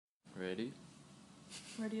Ready?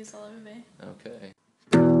 Ready as I'll ever be. Okay.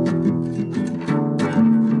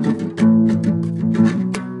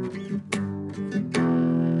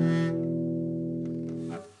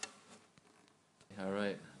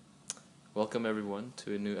 Alright. Welcome everyone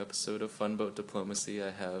to a new episode of Fun Boat Diplomacy. I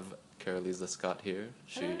have Carolisa Scott here.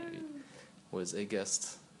 She Hello. was a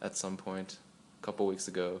guest at some point a couple weeks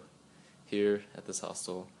ago here at this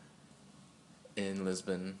hostel in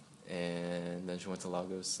Lisbon, and then she went to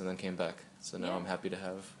Lagos and then came back. So now Yeah. I'm happy to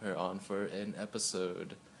have her on for an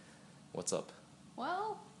episode. What's up?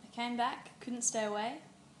 Well, I came back, couldn't stay away.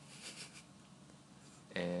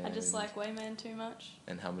 And I just like Wayman too much.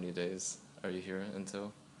 And how many days are you here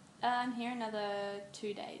until? I'm here another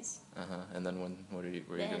 2 days. And then where are you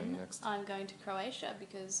going next? I'm going to Croatia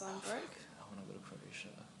because I'm broke. I want to go to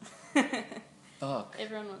Croatia. Fuck.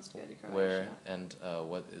 Everyone wants to go to Croatia. Where and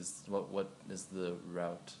what is the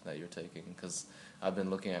route that you're taking? Because I've been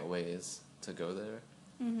looking at ways to go there,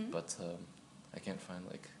 but I can't find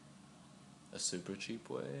like a super cheap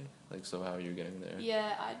way. Like, so how are you getting there?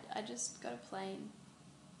 Yeah, I just got a plane.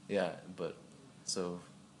 Yeah, but so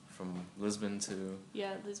from Lisbon to.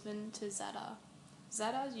 Yeah, Lisbon to Zadar.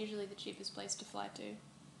 Zadar is usually the cheapest place to fly to.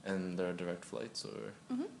 And there are direct flights, or?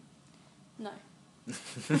 No.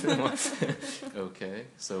 Okay,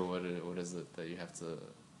 so what is it that you have to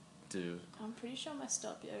do? I'm pretty sure my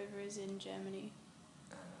stopover is in Germany.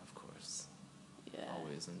 Of course. Yeah.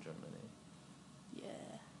 Always in Germany.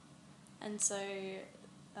 Yeah. And so,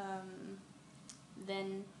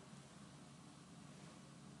 then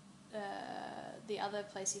the other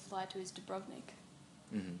place you fly to is Dubrovnik.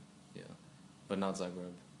 Yeah, but not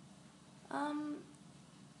Zagreb.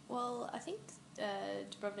 Well, I think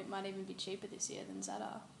Dubrovnik might even be cheaper this year than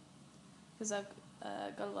Zadar, because I've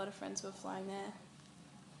got a lot of friends who are flying there.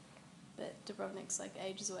 But Dubrovnik's like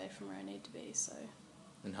ages away from where I need to be, so.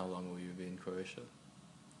 And how long will you be in Croatia?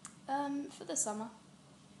 For the summer.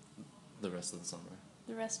 The rest of the summer.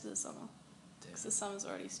 The rest of the summer. Because the summer's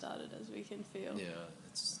already started, as we can feel. Yeah,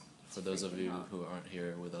 it's for those of freaking you hot. who aren't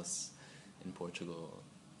here with us in Portugal.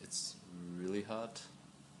 It's really hot,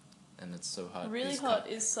 and it's so hot. Really hot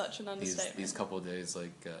is such an understatement. These couple of days,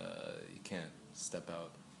 like you can't step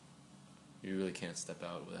out. You really can't step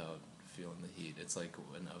out without feeling the heat. It's like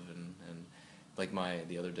an oven, and like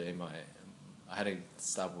the other day, I had to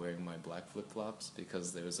stop wearing my black flip flops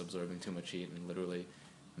because they was absorbing too much heat and literally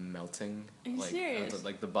melting. Are you serious?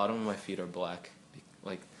 Like the bottom of my feet are black,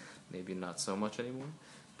 like maybe not so much anymore,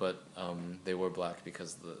 but they were black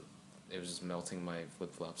because it was just melting my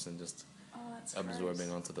flip flops and just that's absorbing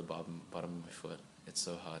gross. onto the bottom of my foot. It's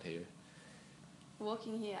so hot here.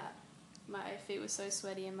 Walking here, my feet were so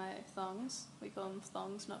sweaty in my thongs. We call them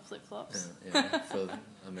thongs, not flip flops. Yeah, for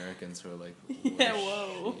Americans who are like, Yeah,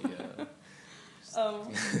 whoa. Yeah.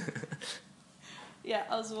 Yeah,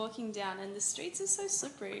 I was walking down and the streets are so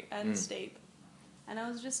slippery and steep, and I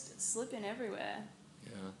was just slipping everywhere.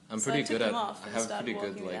 Yeah, I'm So pretty I took good at. them off I and have started pretty good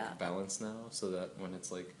walking like without. balance now, so that when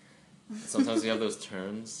it's like, sometimes you have those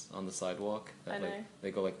turns on the sidewalk that I know. like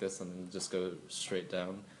they go like this and then just go straight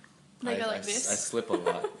down. They go like this? I slip a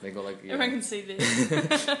lot. They go like. Yeah. Everyone can see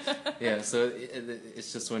this. Yeah, so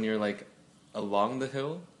it's just when you're like along the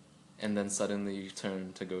hill, and then suddenly you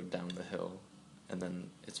turn to go down the hill, and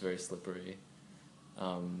then it's very slippery.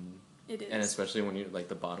 It is. And especially when you like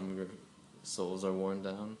the bottom of your soles are worn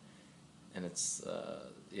down, and it's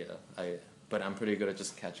but I'm pretty good at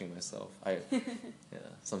just catching myself.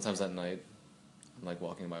 Sometimes at night, I'm like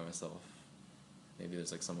walking by myself. Maybe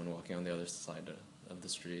there's like someone walking on the other side of the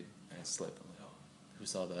street, and I slip. I'm like, oh, who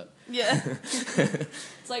saw that? Yeah.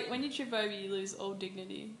 It's like when you trip over, you lose all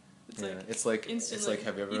dignity. It's like instantly.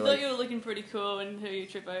 have you ever You thought you were looking pretty cool until you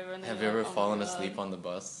trip over, and then have you're you ever like, oh fallen my God. asleep on the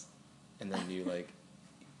bus, and then you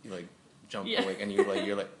jump Yeah. awake, and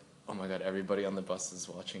you're like, oh my God, everybody on the bus is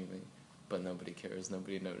watching me, but nobody cares,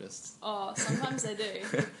 nobody noticed. Oh, sometimes they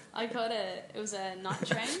do. I got it was a night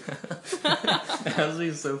train. That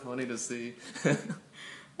was so funny to see.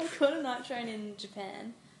 I caught a night train in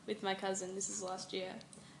Japan with my cousin. This is last year,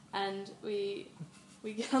 and we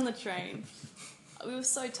get on the train. We were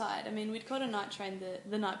so tired. I mean, we'd caught a night train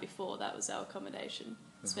the night before. That was our accommodation.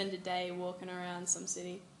 Spend a day walking around some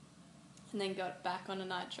city, and then got back on a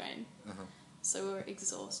night train. So we were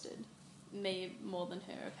exhausted. Me more than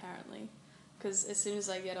her, apparently, because as soon as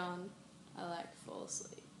I get on, I fall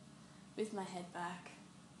asleep with my head back.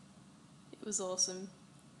 It was awesome.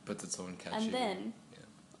 But did someone catch you? And then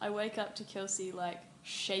I wake up to Kelsey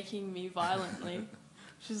shaking me violently.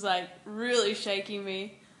 She's really shaking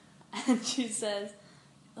me, and she says,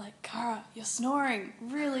 Cara, you're snoring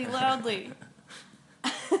really loudly.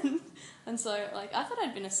 And And so, like, I thought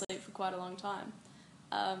I'd been asleep for quite a long time.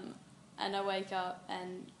 And I wake up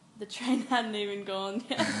and the train hadn't even gone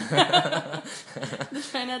yet. The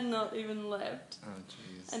train had not even left. Oh,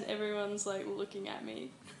 jeez. And everyone's, like, looking at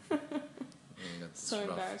me. Yeah, you got this So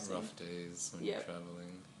embarrassing. rough days when Yep. you're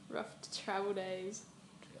traveling. Rough travel days.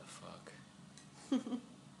 Yeah, fuck.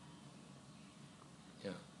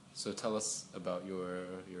 Yeah. So tell us about your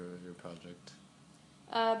project.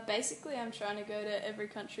 Basically, I'm trying to go to every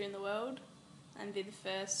country in the world and be the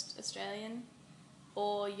first Australian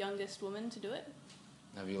or youngest woman to do it.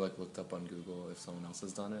 Have you like looked up on Google if someone else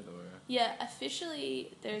has done it, or? Yeah,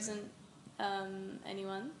 officially there isn't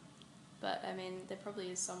anyone, but I mean there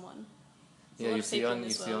probably is someone. There's a Yeah, lot you of see people on in you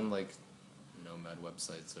this see world. on like nomad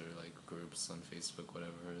websites or like groups on Facebook,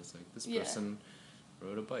 whatever. It's like this Yeah. person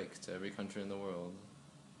rode a bike to every country in the world.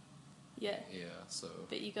 Yeah, Yeah, so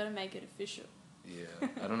but you got to make it official. yeah,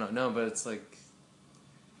 I don't know. No, but it's like,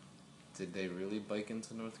 did they really bike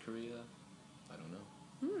into North Korea? I don't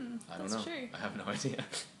know. I don't That's know. true. I have no idea.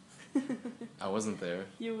 I wasn't there.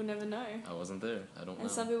 You will never know. I wasn't there. I don't know.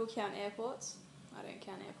 And some people count airports. I don't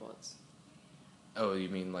count airports. Oh, you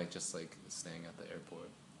mean like just like staying at the airport?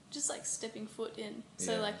 Just like stepping foot in.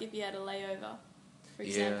 So Yeah. like if you had a layover, for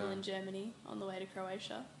example, Yeah. in Germany on the way to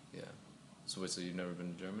Croatia. Yeah. So wait, so you've never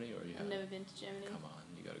been to Germany, or you have? I've never been to Germany. Come on,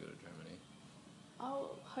 you gotta go to Germany.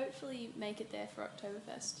 I'll hopefully make it there for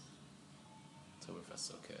Oktoberfest.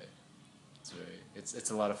 Oktoberfest's okay.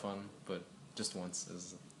 It's a lot of fun, but just once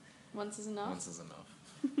is Once is enough. Once is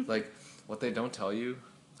enough. Like, what they don't tell you,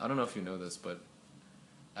 I don't know if you know this, but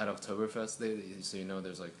at Oktoberfest, so you know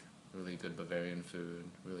there's like really good Bavarian food,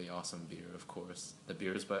 really awesome beer, of course. The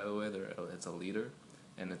beers, by the way, it's a liter,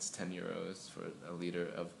 and it's 10 euros for a liter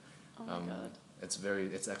of. Oh my god.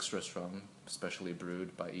 It's extra strong, specially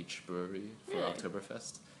brewed by each brewery for Really?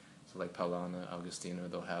 Oktoberfest. So like Paulana, Augustiner,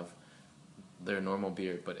 they'll have their normal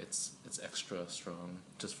beer, but it's extra strong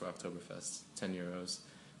just for Oktoberfest. 10 euros.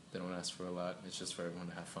 They don't ask for a lot. It's just for everyone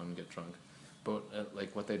to have fun, get drunk. But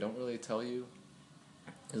like what they don't really tell you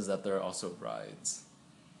is that there are also rides.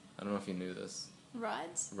 I don't know if you knew this.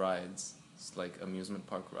 Rides? Rides. It's like amusement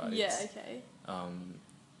park rides. Yeah, okay.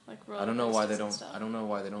 Like roller I don't know why they coasters and don't. stuff. I don't know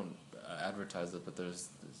why they don't advertise it, but there's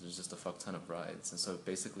just a fuck ton of rides, and so it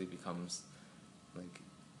basically becomes like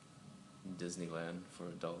Disneyland for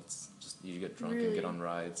adults. Just you get drunk and Really? get on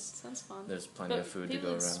rides. Sounds fun. There's plenty of food to go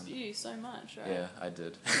People around. spew so much, right? Yeah, I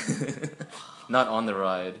did. Not on the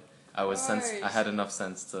ride. I was I Gross. had enough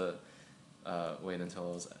sense to wait until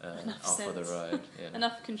I was Enough off of the sense. ride. Yeah.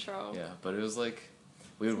 Enough control. Yeah, but it was like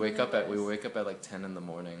we would It's wake up at hilarious. like 10 in the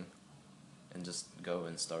morning, and just go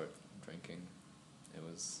and start drinking. It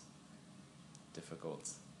was difficult.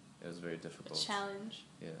 It was very A difficult. challenge.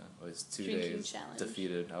 Yeah, it was 2 Drinking days. challenge.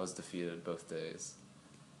 Defeated. I was defeated both days.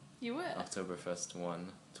 You were. Oktoberfest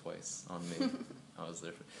won twice on me. I was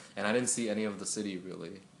there, and I didn't see any of the city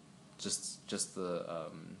really, just the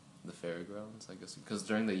fairgrounds, I guess. Because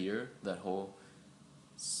during the year, that whole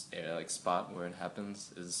like spot where it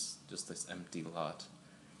happens is just this empty lot,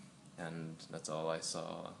 and that's all I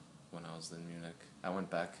saw when I was in Munich. I went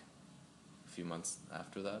back a few months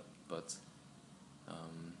after that, but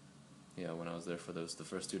yeah, when I was there for the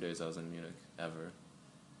first 2 days I was in Munich ever,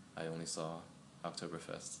 I only saw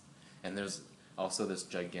Oktoberfest. And there's also this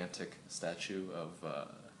gigantic statue of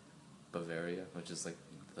Bavaria, which is like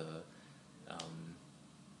the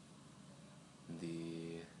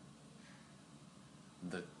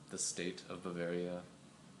state of Bavaria,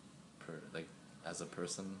 like as a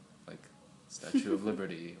person, like Statue of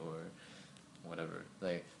Liberty or whatever.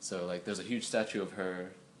 Like so, like there's a huge statue of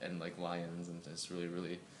her and like lions, and it's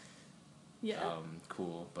really Yeah.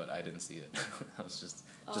 cool. But I didn't see it. I was just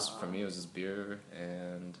for Aw. me it was just beer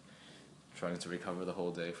and trying to recover the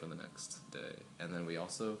whole day for the next day. And then we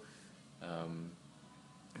also, one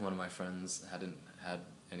of my friends hadn't had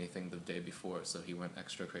anything the day before, so he went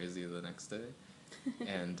extra crazy the next day.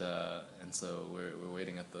 and so we're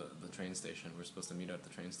waiting at the train station. We're supposed to meet at the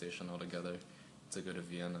train station all together to go to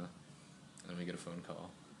Vienna, and we get a phone call.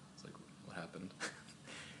 It's like, what happened?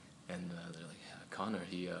 And they're like, yeah, Connor,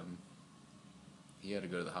 he had to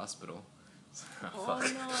go to the hospital. So, Oh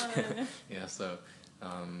fuck. no. Yeah, so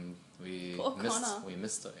we Poor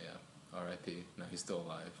missed Connor. yeah, R.I.P. No, he's still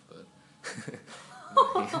alive, but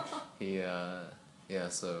yeah,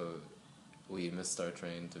 so we missed our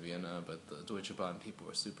train to Vienna, but the Deutsche Bahn people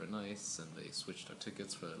were super nice, and they switched our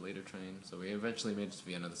tickets for a later train, so we eventually made it to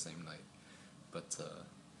Vienna the same night. But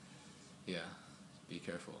yeah, be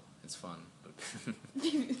careful. It's fun, but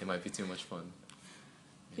it might be too much fun.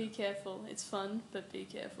 Be careful. It's fun, but be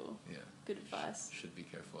careful. Yeah. Good advice. Should be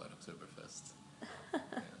careful at Oktoberfest. Yeah.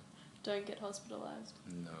 don't get hospitalized.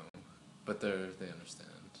 No, but they understand.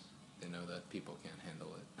 They know that people can't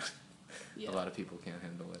handle it. Yeah. A lot of people can't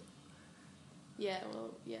handle it. Yeah, well,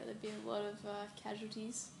 yeah, there'd be a lot of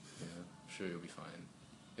casualties. Yeah, I'm sure you'll be fine.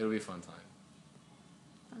 It'll be a fun time.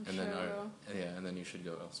 I'm And sure then it will. yeah, and then you should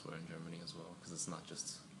go elsewhere in Germany as well, because it's not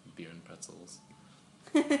just beer and pretzels.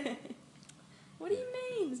 What do you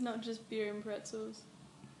mean? It's not just beer and pretzels.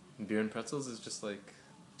 Beer and pretzels is just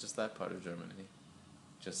that part of Germany,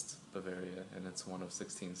 just Bavaria, and it's one of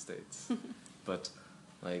 16 states. But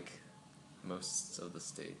like most of the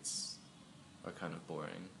states are kind of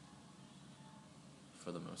boring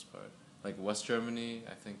for the most part. Like West Germany,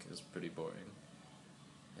 I think, is pretty boring,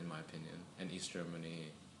 in my opinion, and East Germany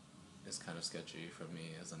is kind of sketchy for me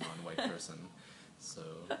as a non-white person. So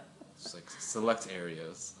it's like select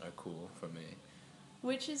areas are cool for me.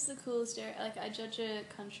 Which is the coolest area? Like, I judge a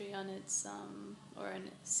country on its, or a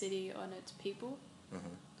city on its people.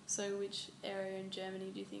 Mm-hmm. So which area in Germany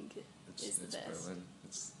do you think is the best? It's Berlin.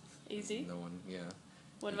 It's Easy? no one, yeah.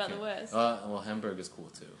 What You about the can't- worst? Well, Hamburg is cool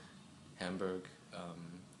too. Hamburg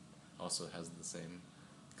also has the same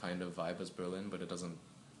kind of vibe as Berlin, but it doesn't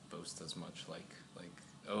boast as much. Like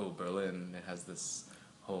oh, Berlin, it has this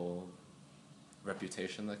whole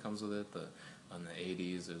reputation that comes with it. On the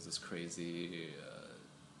 80s, there was this crazy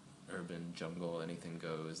urban jungle, anything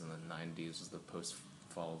goes, and the 90s was the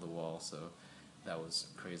post-fall of the wall, so that was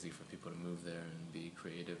crazy for people to move there and be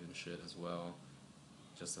creative and shit as well,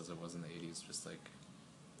 just as it was in the 80s. Just like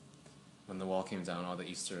when the wall came down, all the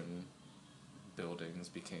eastern buildings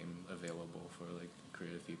became available for like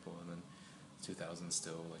creative people, and then 2000s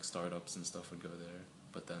still like startups and stuff would go there.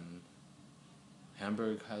 But then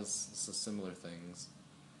Hamburg has similar things,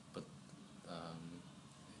 but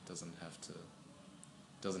it doesn't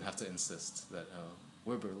have to insist that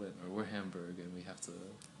we're Berlin or we're Hamburg and we have to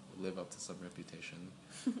live up to some reputation.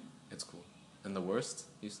 It's cool. And the worst,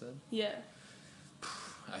 you said? Yeah.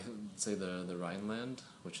 I would say the Rhineland,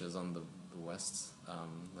 which is on the west,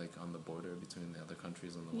 like on the border between the other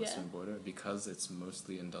countries on the western border, because it's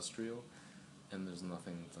mostly industrial, and there's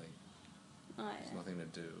nothing there's nothing to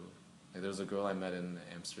do. Like, there was a girl I met in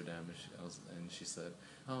Amsterdam, and she said,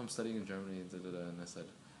 "Oh, I'm studying in Germany," and I said,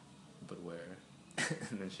 "But where?"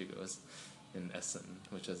 And then she goes, "In Essen,"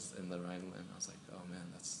 which is in the Rhineland. I was like, "Oh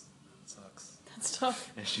man, that sucks." That's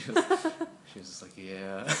tough. And she was just like,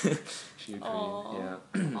 "Yeah," she agreed. Aww.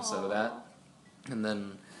 Yeah. So that, and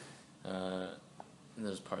then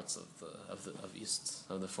there's parts of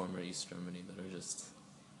the former East Germany that are just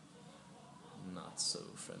not so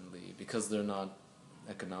friendly because they're not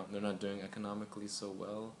doing economically so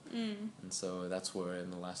well, and so that's where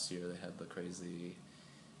in the last year they had the crazy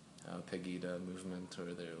Pegida movement,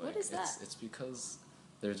 or they're like, what is that? It's because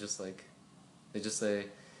they're just like, they just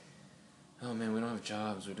say, "Oh man, we don't have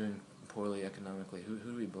jobs. We're doing poorly economically. Who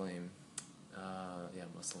do we blame? Yeah,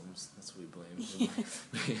 Muslims. That's what we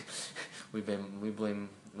blame. we blame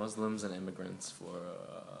Muslims and immigrants for.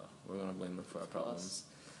 We're gonna blame them for our problems."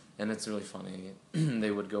 And it's really funny.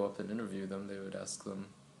 They would go up and interview them. They would ask them,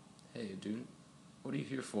 "Hey, dude, what are you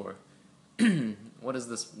here for? What is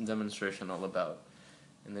this demonstration all about?"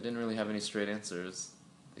 And they didn't really have any straight answers.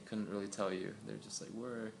 They couldn't really tell you. They're just like,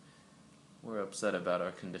 we're upset about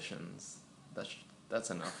our conditions.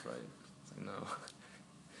 That's enough, right? It's like, no.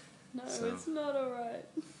 No, So, it's not alright.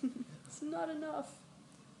 It's not enough.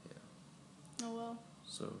 yeah. Oh well.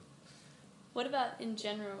 So, What about in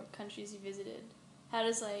general countries you visited? How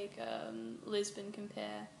does like Lisbon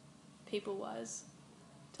compare people-wise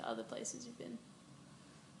to other places you've been?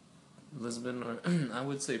 Lisbon, or I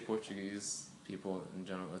would say Portuguese people in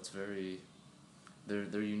general. It's very, they're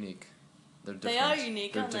unique. They're different. They are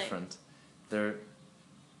unique, They're aren't different. They're,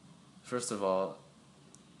 first of all,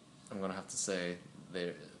 I'm gonna have to say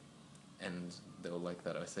and they'll like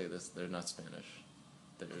that I say this. They're not Spanish.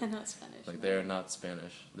 They're not Spanish. Like no. they're not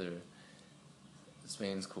Spanish.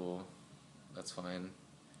 Spain's cool. That's fine,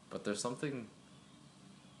 but there's like an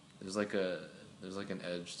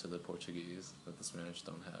edge to the Portuguese that the Spanish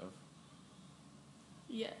don't have.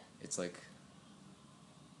 Yeah. It's like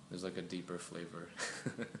there's like a deeper flavor.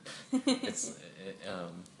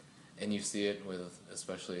 And you see it with,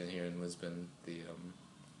 especially in here in Lisbon,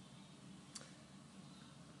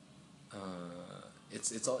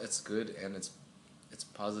 it's good and it's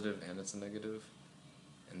positive and it's negative,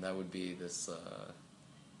 and that would be this.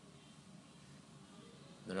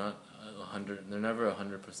 They're never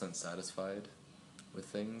 100% satisfied with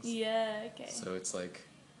things. Yeah. Okay. So it's like,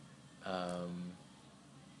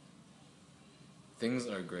 things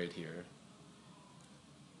are great here,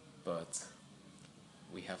 but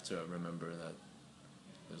we have to remember that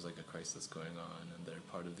there's like a crisis going on, and they're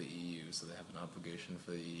part of the EU, so they have an obligation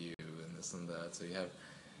for the EU, and this and that. So you have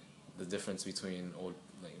the difference between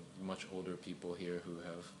like much older people here who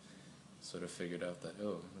have sort of figured out that,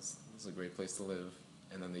 oh, this is a great place to live,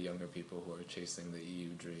 and then the younger people who are chasing the EU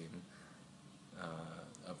dream.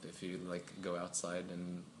 Up if you like go outside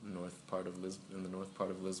in the north part of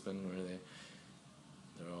Lisbon, where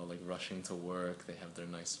they're all like rushing to work. They have their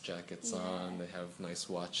nice jackets on. They have nice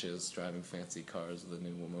watches, driving fancy cars with a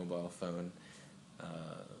new mobile phone.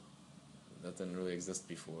 That didn't really exist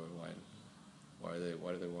before. Why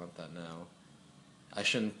do they want that now? I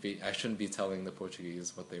shouldn't be telling the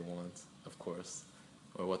Portuguese what they want, of course,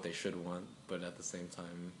 or what they should want. But at the same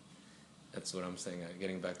time, that's what I'm saying.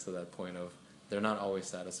 Getting back to that point of they're not always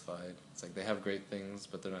satisfied. It's like they have great things,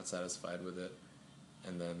 but they're not satisfied with it.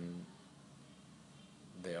 And then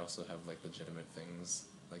they also have like legitimate things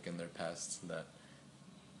like in their past that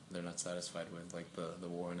they're not satisfied with, like the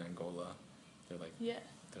war in Angola. They're like,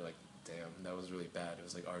 damn, that was really bad. It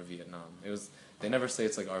was like our Vietnam. They never say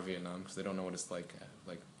it's like our Vietnam because they don't know what it's like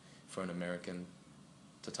for an American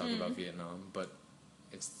to talk about Vietnam, but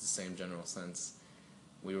it's the same general sense.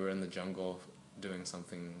 We were in the jungle doing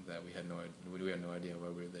something that we had no idea why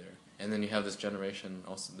we were there. And then you have this generation,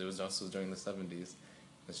 also there was also during the 70s,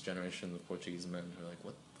 this generation of Portuguese men who are like,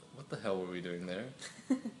 what the hell were we doing there?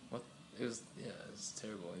 It's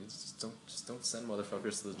terrible. You just don't send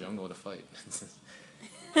motherfuckers to the jungle to fight.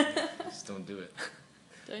 Just don't do it.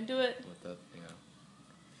 Don't do it.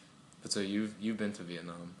 But so you've been to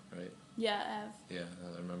Vietnam, right? Yeah, I have. Yeah,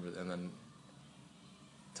 I remember. And then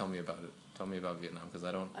tell me about it. Tell me about Vietnam, because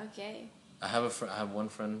I don't. Okay. I have one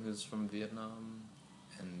friend who's from Vietnam,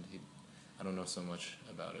 and I don't know so much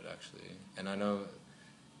about it actually. And I know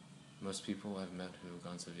most people I've met who have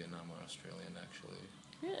gone to Vietnam are Australian actually.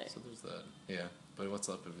 Really? So there's that. Yeah, but what's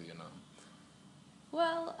up with Vietnam?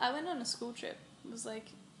 Well, I went on a school trip. It was like,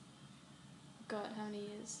 God, how many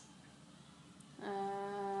years?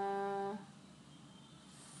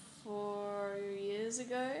 4 years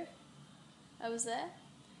ago, I was there,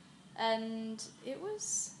 and it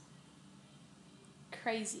was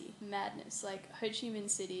crazy madness. Like Ho Chi Minh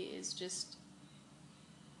City is just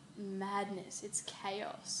madness. It's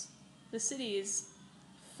chaos. The city is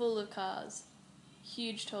full of cars,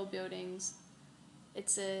 huge tall buildings.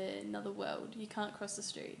 It's another world. You can't cross the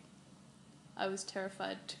street. I was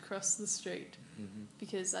terrified to cross the street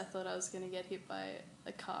because I thought I was going to get hit by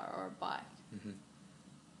a car or a bike.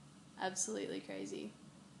 Absolutely crazy.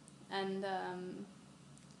 And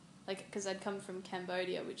because I'd come from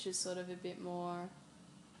Cambodia, which is sort of a bit more,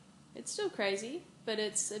 it's still crazy, but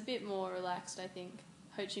it's a bit more relaxed, I think.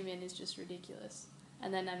 Ho Chi Minh is just ridiculous.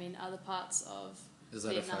 And then, I mean, other parts of Is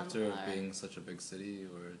that Vietnam a factor of are, being such a big city,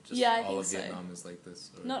 or just I all think of so. Vietnam is like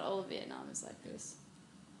this? Or? Not all of Vietnam is like this,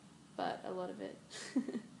 but a lot of it.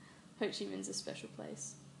 Ho Chi Minh's a special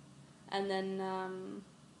place. And then,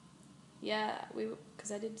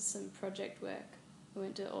 because I did some project work. We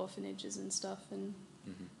went to orphanages and stuff and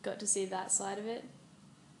got to see that side of it,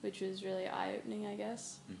 which was really eye-opening, I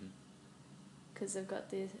guess. Because they've got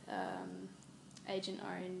the Agent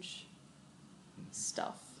Orange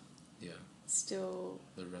stuff. Yeah. Still.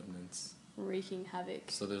 The remnants. Wreaking havoc.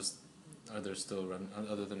 So are there still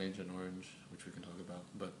other than Agent Orange, which we can talk about,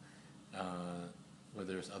 but were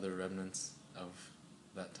there other remnants of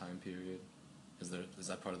that time period? Is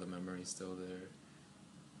that part of the memory still there?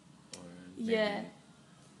 Or maybe... Yeah.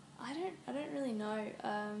 I don't really know.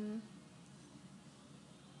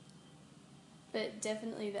 But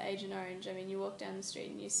definitely the Agent Orange. I mean, you walk down the street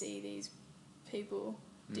and you see these people,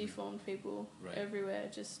 deformed people everywhere,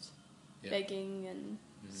 just begging and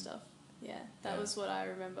stuff. Yeah, that was what I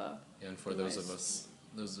remember. Yeah, and for those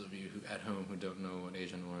of you at home who don't know what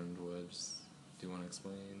Agent Orange was, do you want to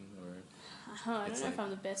explain? Or I don't know if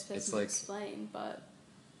I'm the best person to explain, but...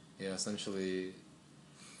 Yeah, essentially,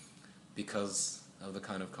 because of the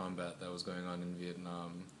kind of combat that was going on in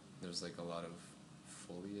Vietnam, there's like a lot of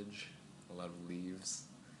foliage, a lot of leaves,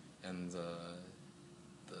 and the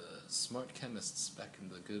smart chemists back in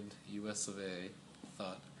the good US of A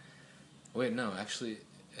thought... Wait, no, actually,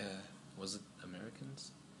 was it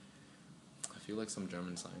Americans? I feel like some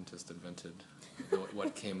German scientist invented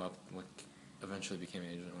what came up, what eventually became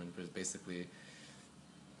Agent Orange, but basically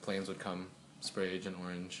planes would come, spray Agent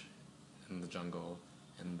Orange in the jungle,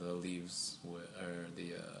 and the leaves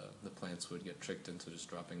the plants would get tricked into just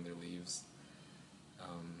dropping their leaves,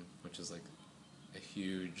 which is like a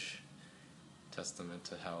huge testament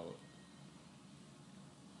to how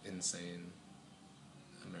insane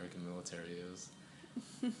American military is.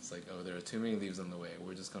 It's like, oh, there are too many leaves in the way.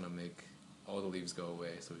 We're just gonna make all the leaves go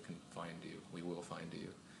away so we can find you. We will find you.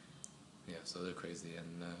 Yeah, so they're crazy,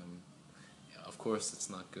 and yeah, of course it's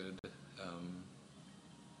not good.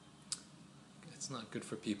 It's not good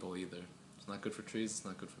for people either. It's not good for trees. It's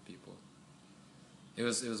not good for people. It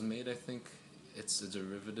was made, I think, it's a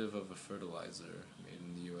derivative of a fertilizer made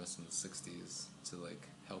in the U.S. in the '60s to like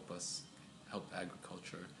help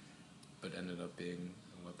agriculture, but ended up being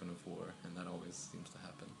a weapon of war, and that always seems to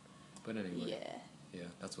happen. But anyway, yeah,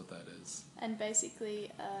 that's what that is. And basically,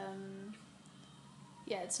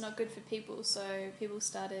 yeah, it's not good for people. So people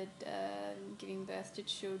started giving birth to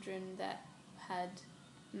children that had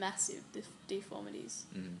massive deformities,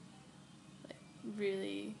 like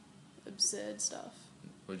really absurd stuff.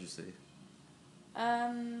 What'd you see?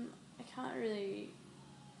 I can't really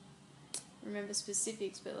remember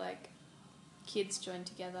specifics, but like kids joined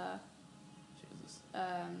together, Jesus.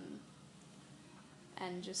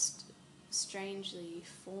 and just strangely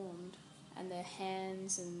formed, and their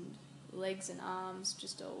hands and legs and arms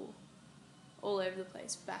just all over the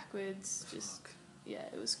place, backwards. Just Fuck. yeah,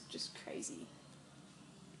 it was just crazy.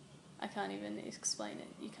 I can't even explain it.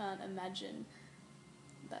 You can't imagine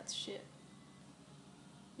that shit.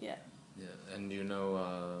 Yeah. Yeah, and you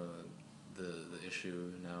know the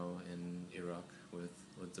issue now in Iraq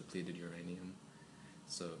with depleted uranium.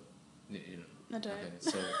 So you know. I don't. Okay,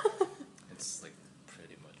 so it's like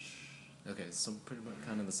pretty much okay. So pretty much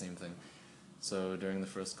kind of the same thing. So during the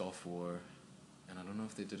first Gulf War, and I don't know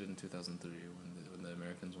if they did it in 2003 when the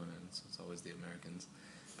Americans went in. So it's always the Americans,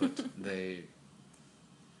 but they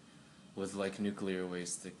with like nuclear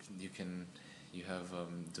waste, you have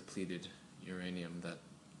depleted uranium that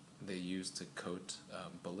they use to coat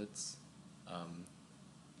bullets,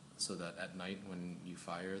 so that at night when you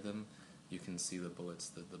fire them, you can see the bullets,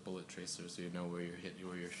 the bullet tracers, so you know where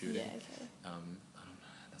you're shooting. Yeah. Okay. I don't know.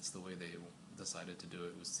 That's the way they decided to do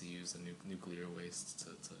it, was to use the nuclear waste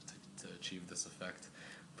to achieve this effect.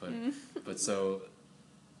 But but so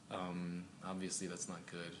obviously that's not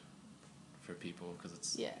good for people because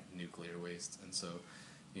it's nuclear waste, and so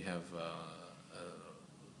you have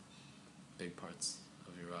big parts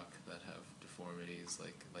of Iraq that have deformities,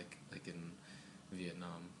 like in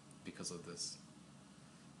Vietnam, because of this,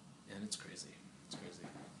 and it's crazy. It's crazy.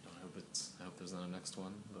 I hope there's not a next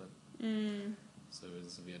one, but so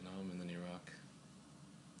it's Vietnam and then Iraq,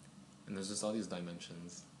 and there's just all these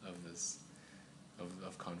dimensions of this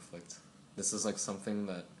of conflict. This is like something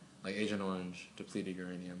that like Agent Orange, depleted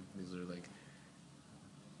uranium. These are like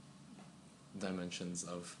dimensions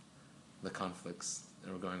of the conflicts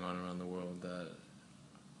that are going on around the world that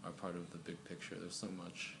are part of the big picture. There's so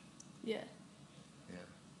much. Yeah. Yeah.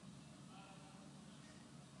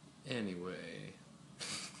 Anyway.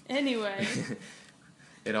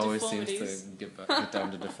 It always seems to get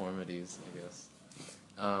down to deformities, I guess.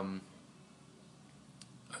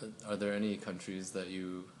 Are there any countries that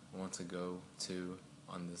you want to go to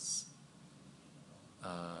on this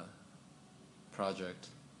project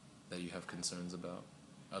that you have concerns about?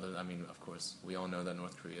 I mean, of course, we all know that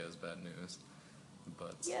North Korea is bad news,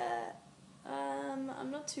 but yeah, I'm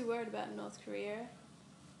not too worried about North Korea.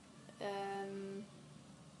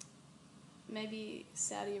 Maybe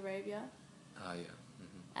Saudi Arabia. Yeah.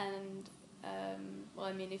 And well,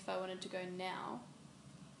 I mean, if I wanted to go now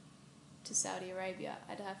to Saudi Arabia,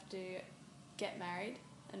 I'd have to get married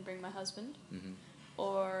and bring my husband,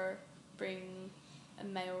 or bring a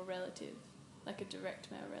male relative, like a direct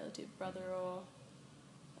male relative, brother or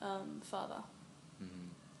father.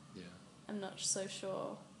 Yeah. I'm not so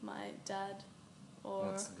sure my dad or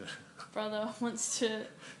That's good. brother wants to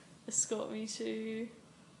escort me to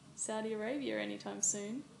Saudi Arabia anytime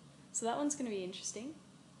soon. So that one's going to be interesting.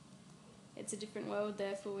 It's a different world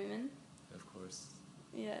there for women. Of course.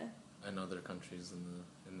 Yeah. And other countries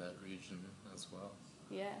in that region as well.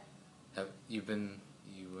 Yeah. Have you been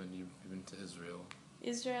to Israel?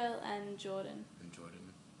 Israel and Jordan. And Jordan.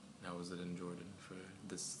 How was it in Jordan for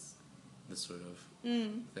this sort of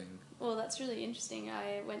thing? Well, that's really interesting.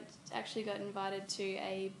 I actually got invited to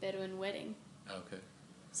a Bedouin wedding. Okay.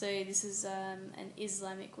 So this is an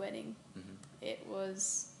Islamic wedding. It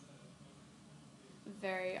was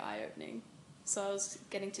very eye-opening. So I was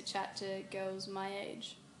getting to chat to girls my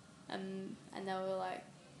age, and they were like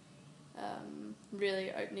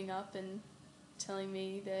really opening up and telling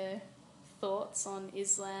me their thoughts on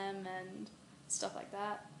Islam and stuff like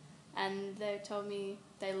that. And they told me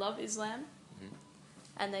they love Islam,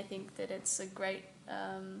 and they think that it's a great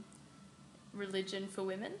religion for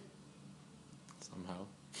women. Somehow.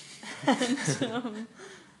 And,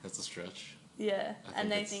 that's a stretch. Yeah, and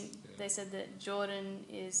they they said that Jordan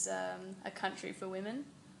is a country for women,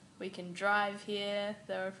 we can drive here.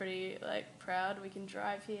 They were pretty like proud. We can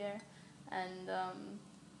drive here, and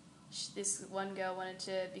this one girl wanted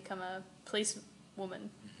to become a policewoman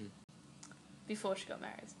before she got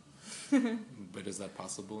married. But is that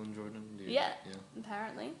possible in Jordan? Yeah,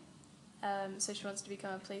 apparently. So she wants to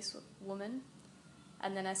become a policewoman,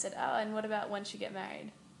 and then I said, "Oh, and what about once you get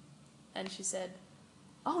married?" And she said,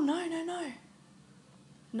 "Oh no.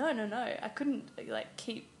 I couldn't like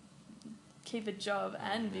keep a job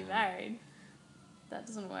and be married. That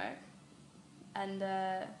doesn't work." And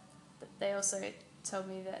they also told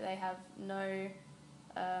me that they have no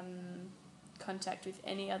contact with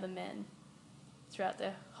any other men throughout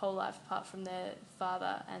their whole life apart from their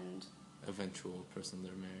father and eventual person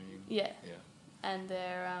they're marrying. Yeah. Yeah. And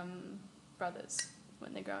their brothers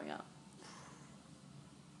when they're growing up.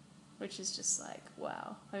 Which is just like,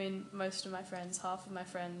 wow. I mean, most of my friends, half of my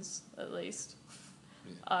friends at least,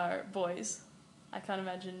 are boys. I can't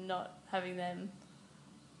imagine not having them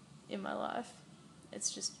in my life. It's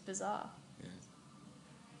just bizarre. Yeah.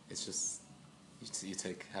 It's just, you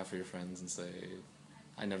take half of your friends and say,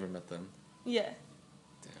 I never met them. Yeah.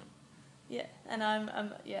 Damn. Yeah, and I'm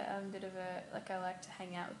a bit of a, like, I like to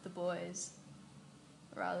hang out with the boys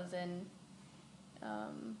rather than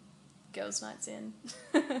girls' nights in.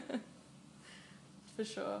 For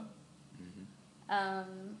sure.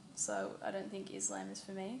 So I don't think Islam is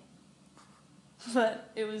for me.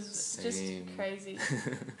 But it was just crazy.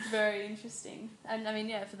 Very interesting. And I mean,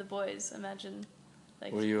 yeah, for the boys, imagine.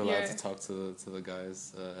 Like, were you allowed to talk to the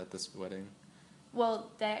guys at this wedding?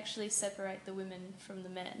 Well, they actually separate the women from the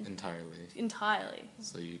men. Entirely.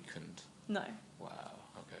 So you couldn't? No. Wow,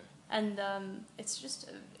 okay. And it's just,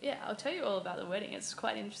 I'll tell you all about the wedding. It's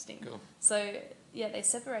quite interesting. Go. So, yeah, they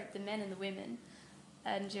separate the men and the women,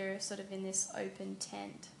 and you're sort of in this open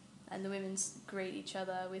tent, and the women greet each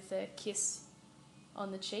other with a kiss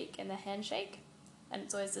on the cheek and a handshake, and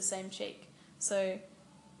it's always the same cheek. So,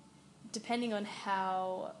 depending on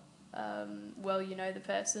how well you know the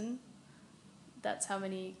person, that's how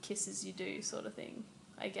many kisses you do, sort of thing,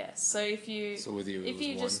 I guess. So if you... So with you, if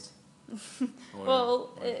it was just one?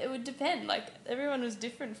 Well, it would depend. Like, everyone was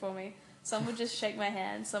different for me. Some would just shake my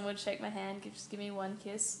hand. Some would shake my hand, just give me one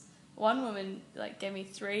kiss. One woman, like, gave me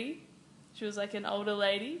 3. She was, like, an older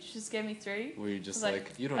lady. She just gave me 3. Were you just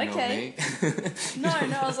like, you don't okay. know me? No,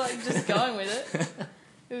 I was, like, just going with it.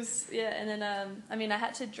 It was, yeah, and then, I mean, I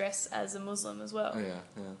had to dress as a Muslim as well. Oh, yeah.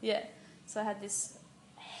 Yeah. So I had this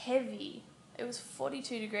heavy... It was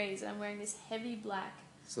 42 degrees, and I'm wearing this heavy black.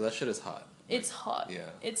 So that shit is hot. It's hot. Yeah.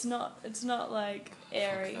 It's not like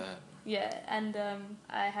airy. Fuck that. Yeah, and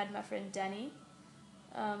I had my friend Danny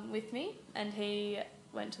with me, and he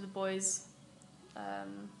went to the boys'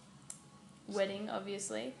 wedding,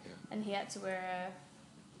 obviously, and he had to wear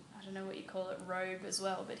a, I don't know what you call it, robe as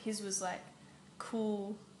well, but his was like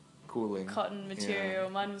cooling cotton material.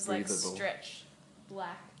 Mine was like stretch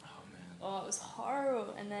black. Oh man. Oh, it was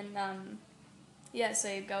horrible. And then so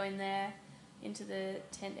you go in there into the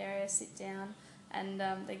tent area, sit down, and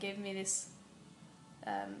they gave me this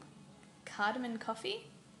cardamom coffee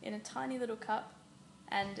in a tiny little cup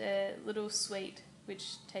and a little sweet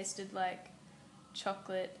which tasted like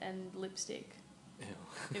chocolate and lipstick. Ew.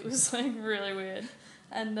 It was like really weird.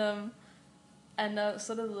 And I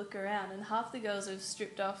sort of look around, and half the girls have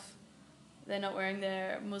stripped off. They're not wearing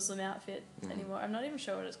their Muslim outfit anymore. I'm not even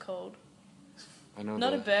sure what it's called. I know.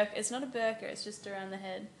 Not a burqa. It's not a burqa. It's just around the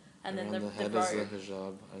head, and around then the head robe. is the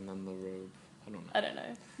hijab, and then the robe. I don't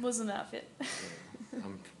know. Muslim outfit. Yeah,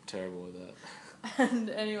 I'm terrible with that. And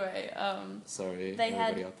anyway, sorry, they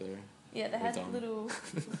everybody out there. Yeah, they had little.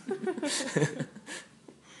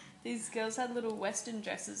 These girls had little Western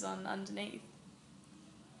dresses on underneath,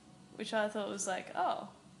 which I thought was like, oh,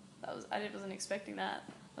 I wasn't expecting that.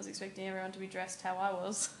 I was expecting everyone to be dressed how I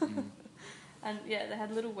was. And yeah, they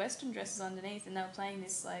had little Western dresses underneath, and they were playing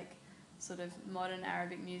this like sort of modern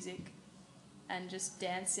Arabic music and just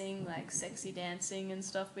dancing, like sexy dancing and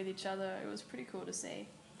stuff with each other. It was pretty cool to see.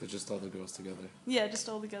 But just all the girls together. Yeah, just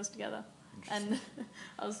all the girls together. And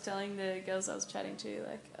I was telling the girls I was chatting to,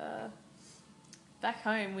 like, back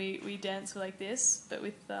home we dance like this, but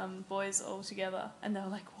with boys all together. And they were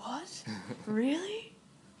like, what? Really?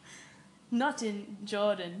 Not in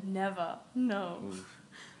Jordan, never. No.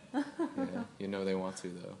 Yeah, you know they want to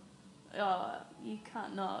though. Oh, you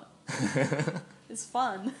can't not. It's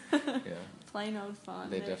fun. Yeah. Plain old fun.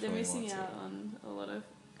 They're missing out on a lot of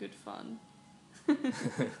good fun.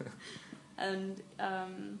 And I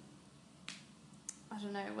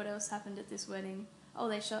don't know what else happened at this wedding. Oh,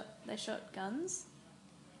 they shot guns.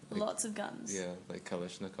 Like, lots of guns. Yeah, like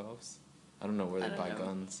Kalashnikovs. I don't know where they buy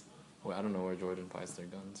guns. Well, I don't know where Jordan buys their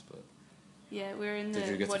guns, but Yeah, we're in Did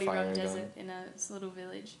you the get to Wadi fire Rum a gun? Desert in a little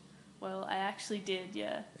village. Well, I actually did,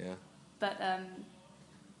 yeah. yeah. But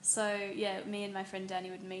so yeah, me and my friend Danny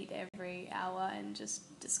would meet every hour and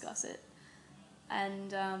just discuss it.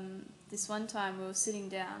 And this one time we were sitting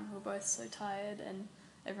down, we were both so tired, and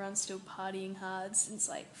everyone's still partying hard since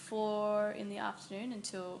like 4 in the afternoon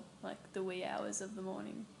until like the wee hours of the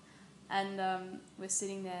morning. And we're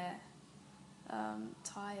sitting there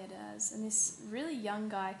tired as, and this really young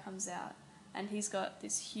guy comes out, and he's got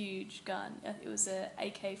this huge gun. It was a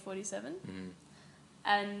AK-47,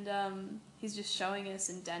 and he's just showing us,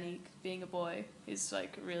 and Danny, being a boy, is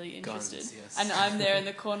like really interested. Guns, yes. And I'm there in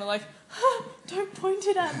the corner like, don't point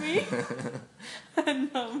it at me.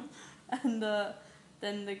 and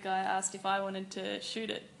then the guy asked if I wanted to shoot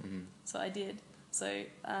it, so I did. So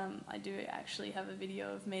I do actually have a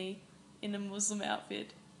video of me in a Muslim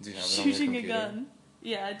outfit Do you have it shooting on a your computer? gun.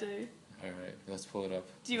 Yeah, I do. Alright, let's pull it up.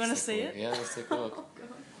 Do you want to Let's take see a look. it? Yeah, let's take a look. Oh god.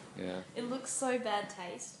 Yeah. It looks so bad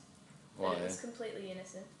taste. Why? But it was completely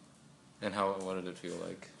innocent. And what did it feel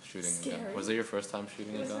like shooting a gun? Scary. Was it your first time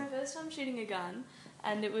shooting It a was gun? my first time shooting a gun,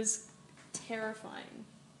 and it was terrifying.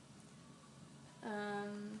 Maybe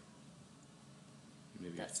you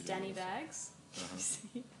have That's to do Danny this. Bags. Uh-huh.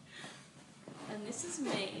 See? And this is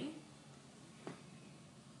me.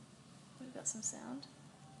 We've got some sound.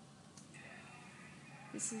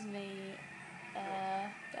 This is me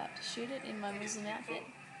about to shoot it in my Muslim outfit.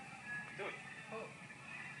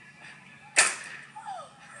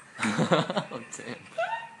 Oh damn.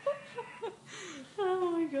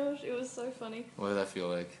 Oh my gosh, it was so funny. What did that feel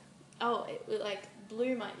like? Oh, it like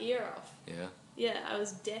blew my ear off. Yeah. Yeah, I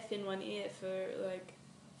was deaf in one ear for like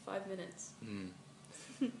 5 minutes.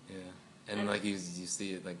 Yeah. And like you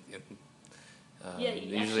see it like Yeah,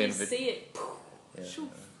 you usually actually see it. yeah. Shoof.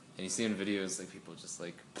 And you see in videos like people just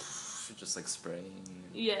like spraying.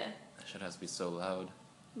 Yeah, That shit has to be so loud.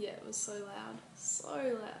 yeah, it was so loud.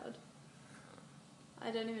 So loud. I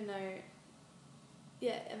don't even know.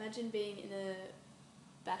 Yeah, imagine being in a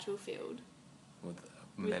battlefield. With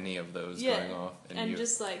many of those Yeah, going off and you,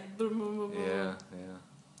 just like boom, boom, boom, boom. yeah.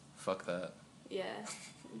 Fuck that. Yeah,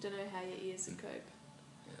 don't know how your ears would cope.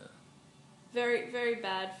 Yeah. Very, very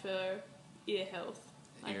bad for ear health.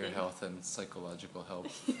 I Ear think. health and psychological health.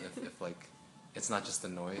 if like it's not just the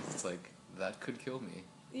noise, it's like that could kill me.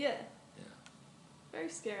 Yeah, Yeah. very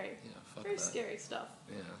scary. Yeah, fuck Very that. scary stuff.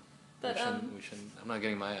 Yeah. But we shouldn't I'm not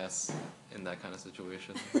getting my ass in that kind of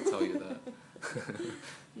situation, I'll tell you that.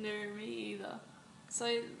 no, me either.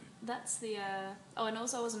 So that's the. Oh, and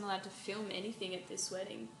also I wasn't allowed to film anything at this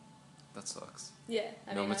wedding. That sucks. Yeah,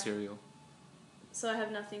 I No mean, material so I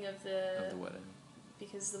have nothing of of the wedding.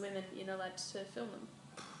 because the women, you're not allowed to film them.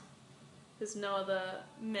 Because no other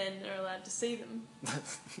men are allowed to see them.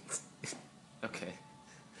 Okay.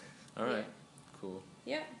 Alright. Yeah. Cool.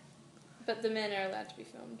 Yeah. But the men are allowed to be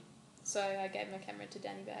filmed. So I gave my camera to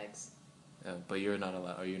Danny Bags. Yeah, but you're not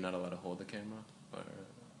allowed. Are you not allowed to hold the camera? Or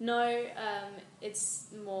No, it's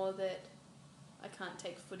more that I can't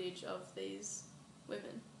take footage of these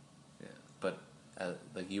women. yeah, but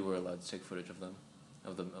like you were allowed to take footage of them,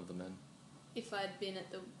 of the men. If I'd been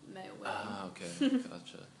at the male wedding. Ah, okay,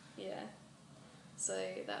 gotcha. Yeah. So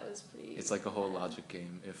that was pretty. It's like a whole logic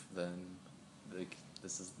game. If then, like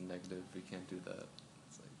this is negative, we can't do that.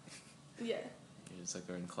 It's like Yeah. you're just like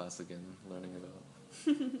we're in class again, learning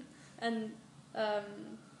about. And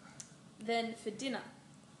then for dinner,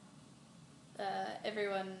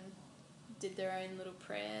 everyone did their own little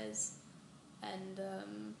prayers, and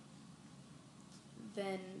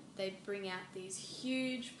then they bring out these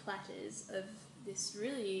huge platters of this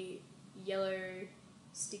really yellow,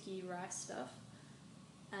 sticky rice stuff,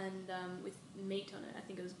 and with meat on it. I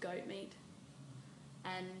think it was goat meat,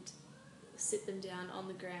 and sit them down on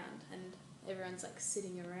the ground, and everyone's like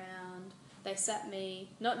sitting around. They sat me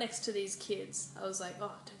not next to these kids. I was like,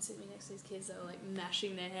 oh, don't sit me next to these kids. They were like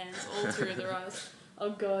mashing their hands all through the rice. Oh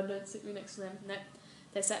God, don't sit me next to them. No,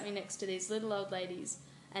 they sat me next to these little old ladies,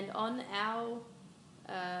 and on our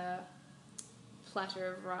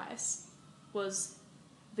platter of rice was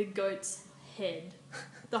the goat's head,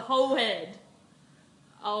 the whole head.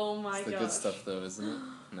 Oh my It's the god! good stuff though, isn't it?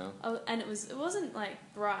 No. Oh, and it wasn't like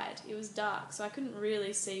bright. It was dark, so I couldn't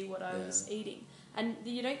really see what I was eating. And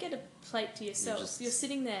you don't get a plate to yourself. You're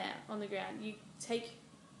sitting there on the ground. You take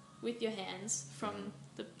with your hands from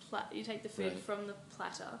the you take the food from the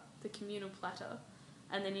platter, the communal platter,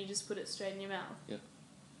 and then you just put it straight in your mouth. Yeah.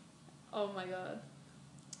 Oh my god.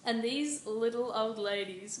 And these little old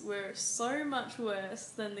ladies were so much worse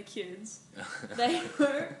than the kids. They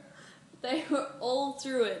were They were all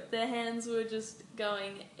through it. Their hands were just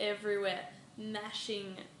going everywhere,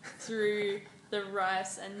 mashing through the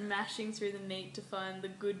rice and mashing through the meat to find the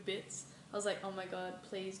good bits. I was like, oh my god,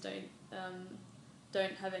 please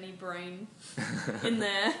don't have any brain in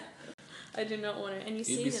there. I do not want to. And You'd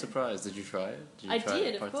see be them. surprised. Did you try it? I try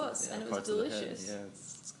did, of parts course, and it was parts of the head? delicious. Yeah,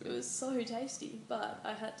 it's good. It was so tasty, but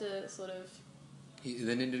I had to sort of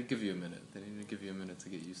They needed to give you a minute. They needed to give you a minute to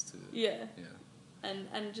get used to it. yeah. Yeah.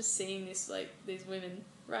 And just seeing this, like, these women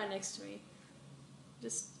right next to me,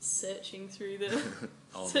 just searching through the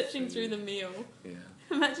All the searching food. through the meal. Yeah.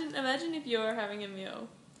 Imagine if you're having a meal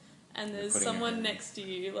and You're there's putting your someone hand- next to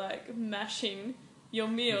you, like, mashing your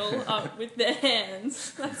meal up with their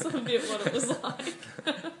hands. That's a bit what it was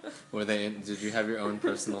like. Did you have your own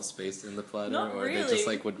personal space in the platter, Not or really. they just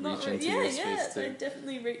like would Not reach re- into yeah, your yeah, space they too?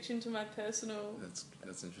 definitely reach into my personal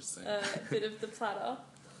That's interesting. bit of the platter.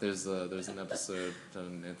 There's an episode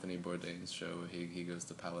on Anthony Bourdain's show where he goes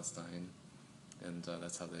to Palestine, and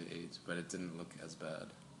that's how they ate, but it didn't look as bad.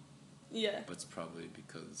 Yeah. But it's probably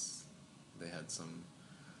because they had some.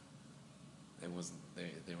 It wasn't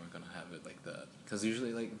they weren't gonna have it like that. Because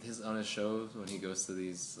usually like on his shows when he goes to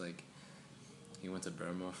these like, he went to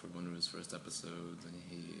Burma for one of his first episodes, and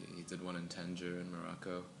he did one in Tangier in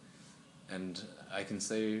Morocco, and I can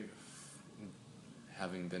say,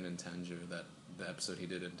 having been in Tangier, that the episode he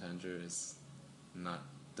did in Tangier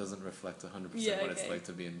doesn't reflect 100% Yeah, what it's okay. like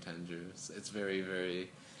to be in Tangier. It's very, very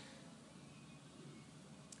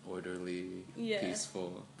orderly, Yeah.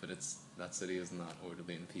 peaceful, but that city is not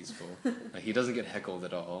orderly and peaceful. Like, he doesn't get heckled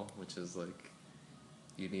at all, which is like,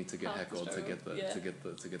 you need to get Half the heckled to struggle, get the yeah.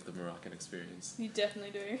 to get the Moroccan experience. You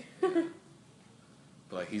definitely do. Yeah.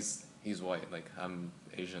 But like he's white, like I'm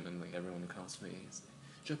Asian, and like everyone comes to me, he's like,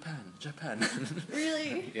 Japan.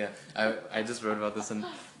 Really? Yeah, I just wrote about this in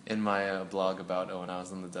my blog about when I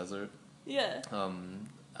was in the desert. Yeah. Our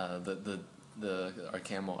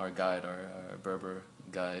guide, our Berber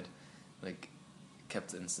guide, like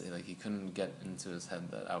kept like he couldn't get into his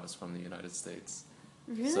head that I was from the United States.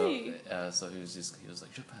 Really? So he was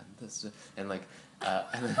like Japan, this, and like,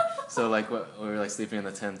 and then, so like we were like sleeping in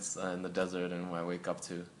the tents in the desert, and when I wake up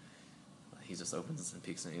to, he just opens and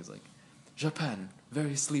peeks, and he's like, Japan,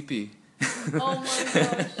 very sleepy. Oh my gosh,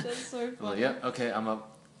 that's so I was like, funny. yeah, okay, I'm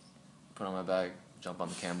up. Put on my bag, jump on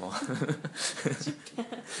the camel.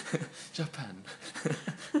 Japan.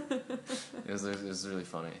 It was really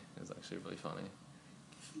funny. It was actually really funny.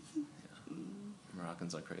 Yeah.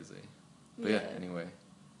 Moroccans are crazy. But yeah, anyway.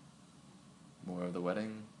 More of the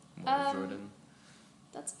wedding, more of Jordan.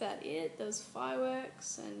 That's about it. There was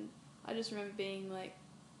fireworks, and I just remember being like,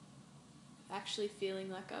 actually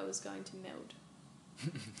feeling like I was going to melt.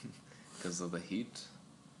 Because of the heat.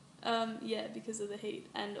 Yeah, because of the heat,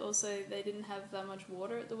 and also they didn't have that much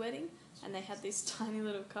water at the wedding, and they had these tiny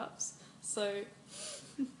little cups. So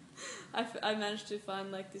I managed to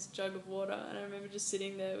find like this jug of water, and I remember just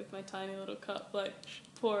sitting there with my tiny little cup, like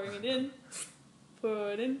pouring it in,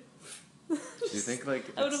 pour it in. Do you think like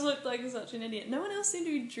I would have looked like such an idiot. No one else seemed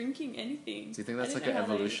to be drinking anything. Do you think that's I like didn't an know how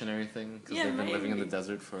they- evolutionary thing? Because Yeah, they've been living in the maybe.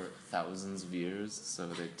 desert for thousands of years, so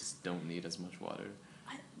they just don't need as much water.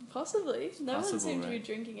 Possibly. No one possible, seemed to be right?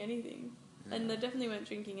 drinking anything. Yeah. And they definitely weren't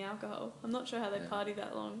drinking alcohol. I'm not sure how they Yeah. party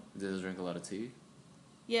that long. Do they drink a lot of tea?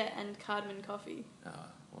 Yeah, and cardamom coffee.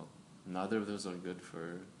 Well, neither of those are good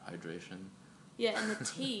for hydration. Yeah, and the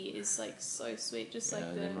tea is like so sweet, just like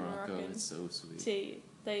the in Morocco, Moroccan it's so sweet. tea.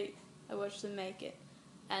 I watched them make it,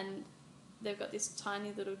 and they've got this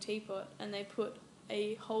tiny little teapot, and they put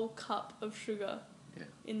a whole cup of sugar Yeah.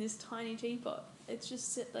 in this tiny teapot. It's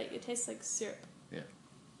just like it tastes like syrup. Yeah.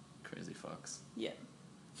 Crazy fox. Yeah.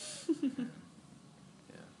 Yeah.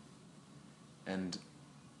 And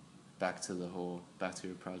back to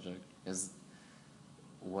your project is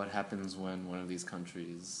what happens when one of these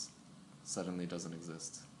countries suddenly doesn't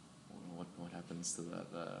exist? What happens to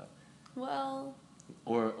that? Well,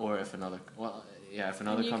 Or if another if a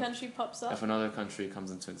another new country pops up. if another country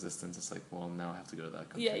comes into existence, it's like, well, now I have to go to that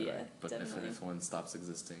country. Yeah, yeah, right? But definitely. if one stops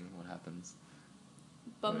existing, what happens?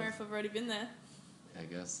 Bummer Right. if I've already been there. I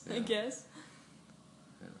guess. I Yeah. guess.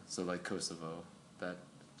 Yeah. So like Kosovo, that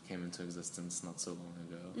came into existence not so long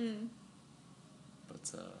ago. Mm.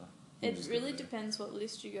 But you It just go really there. depends what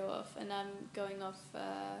list you go off, and I'm going off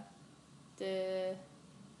the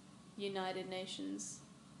United Nations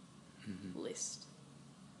Mhm. list.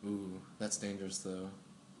 Ooh, that's dangerous though,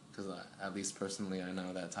 because at least personally, I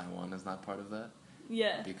know that Taiwan is not part of that.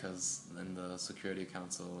 Yeah. Because in the Security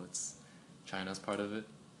Council, it's China's part of it,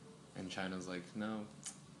 and China's like, no,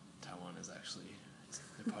 Taiwan is actually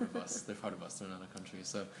they're part of us. They're part of us. They're not a country.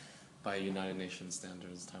 So by United Nations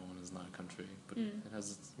standards, Taiwan is not a country, but Mm. it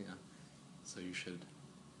has its, yeah. So you should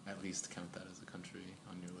at least count that as a country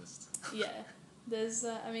on your list. Yeah, there's.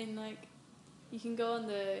 I mean, like, you can go on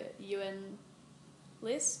the UN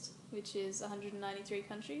list, which is 193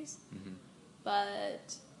 countries, Mm-hmm.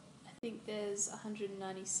 but I think there's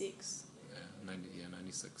 196 Yeah,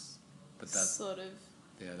 96. But that, sort of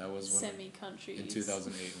yeah, that was when semi-countries. in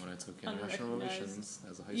 2008 when I took international Unrecognized. relations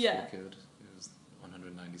as a high school Yeah. kid. It was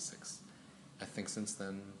 196. I think since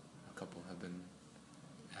then a couple have been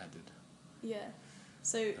added. Yeah.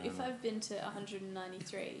 So if know. I've been to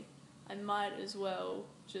 193, I might as well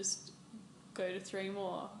just go to 3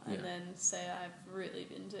 more and Yeah. then say I've really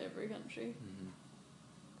been to every country.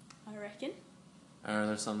 Mm-hmm. I reckon. Are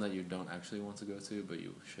there some that you don't actually want to go to, but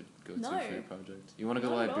you should go No. to for your project? You want to go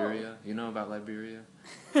Not to at all. Liberia? You know about Liberia?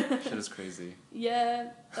 Shit is crazy.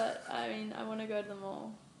 Yeah, but I mean, I want to go to them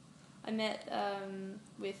all. I met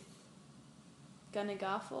with Gunnar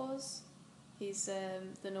Garfors. He's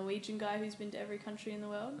the Norwegian guy who's been to every country in the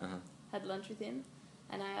world. Uh-huh. Had lunch with him,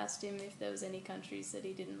 and I asked him if there was any countries that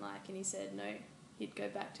he didn't like, and he said no, he'd go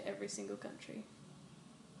back to every single country,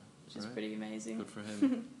 which is Alright. pretty amazing. Good for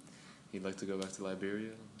him. He'd like to go back to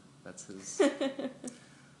Liberia. That's his.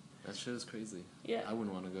 That shit is crazy. Yeah. I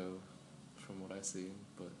wouldn't want to go from what I see,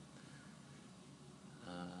 but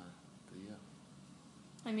yeah.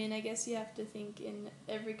 I mean, I guess you have to think in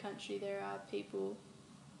every country there are people,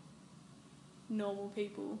 normal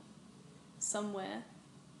people, somewhere,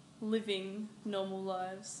 living normal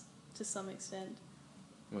lives to some extent.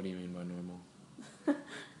 What do you mean by normal?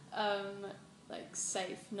 Like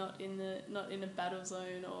safe, not in a battle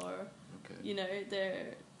zone, or Okay. you know,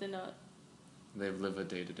 they're not They live a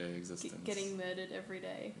day-to-day existence. getting murdered every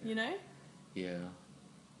day. Yeah. You know, Yeah,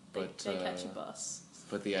 they, but they catch a bus.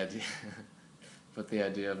 But the idea, but the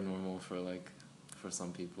idea of normal for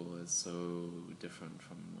some people is so different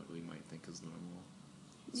from what we might think is normal.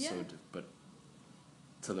 Yeah. But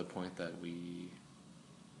to the point that we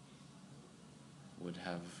would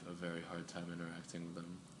have a very hard time interacting with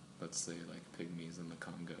them. Let's say like pygmies in the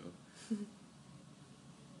Congo.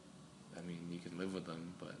 I mean, you can live with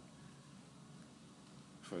them, but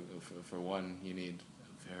for one, you need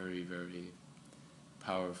a very, very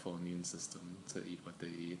powerful immune system to eat what they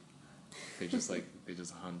eat. They just they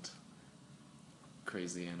just hunt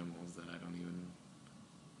crazy animals that I don't know.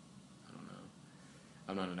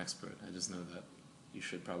 I'm not an expert. I just know that you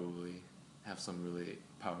should probably have some really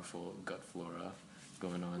powerful gut flora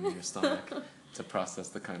going on in your stomach to process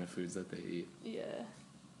the kind of foods that they eat. Yeah.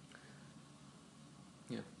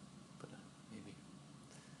 Yeah, but maybe.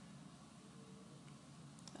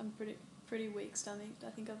 I'm pretty weak stomached. I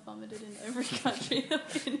think I've vomited in every country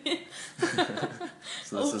I've been in.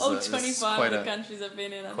 So all this is 25 quite of the a countries I've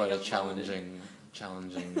been in. I quite think a I've vomited.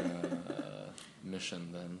 challenging mission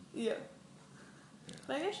then. Yeah. Yeah.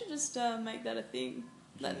 Maybe I should just make that a thing.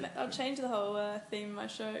 Yeah. I'll change the whole theme of my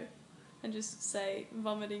show and just say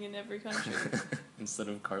vomiting in every country. Instead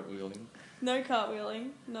of cartwheeling, No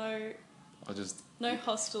cartwheeling, no I'll just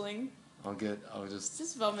hosteling, I'll just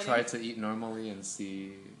just vomiting. try to eat normally and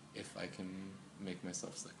see if I can make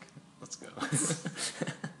myself sick. Let's go.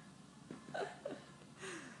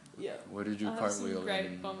 Yeah. Where did you I have cartwheel? some great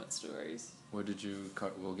in- vomit stories. Where did you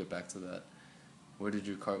We'll get back to that. Where did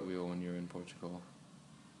you cartwheel when you were in Portugal?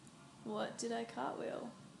 What did I cartwheel?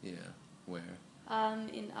 Yeah, where?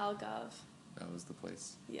 In Algarve. That was the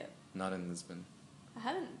place. Yeah. Not in Lisbon. I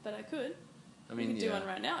haven't, but I could. I mean, we could yeah. do one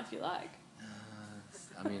right now if you like.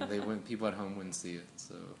 I mean, people at home wouldn't see it,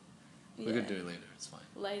 so we Yeah. could do it later. It's fine.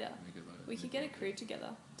 Later. We make could it get a later. crew together.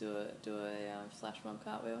 Do a flash mob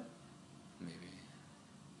cartwheel. Maybe.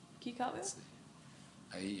 Can you cartwheel? Let's see.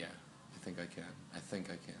 I think I can.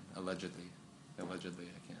 Allegedly, I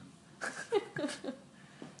can.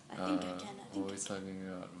 I think I can. What are we talking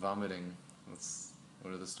about? Vomiting.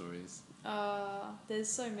 What are the stories? There's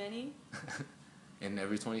so many. In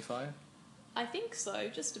every 25? I think so,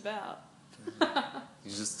 just about. You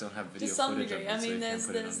just don't have video To some footage degree. of it, I so you mean, can't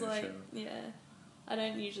put it on there's your like, show. yeah. I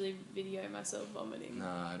don't usually video myself vomiting.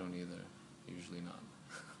 Nah, I don't either. Usually not.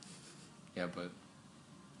 Yeah, but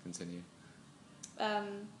continue.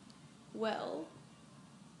 Well,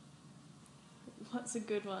 what's a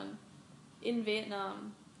good one? In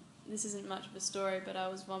Vietnam, this isn't much of a story, but I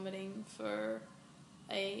was vomiting for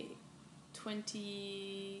a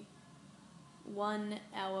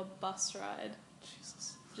 21-hour bus ride.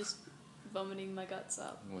 Jesus. Just vomiting my guts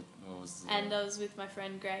up. What was the... And I was with my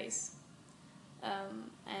friend Grace,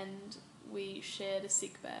 and we shared a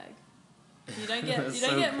sick bag. You don't get That's you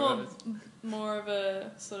don't so get gross. more of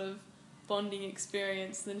a sort of bonding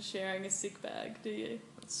experience than sharing a sick bag, do you?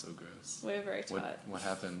 That's so gross. We're very tired. What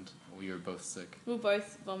happened? We were both sick. We were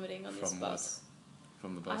both vomiting on this From bus.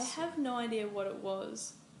 From the bus? I have no idea what it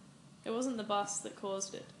was. It wasn't the bus that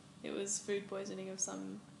caused it. It was food poisoning of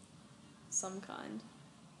some kind.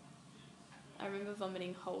 I remember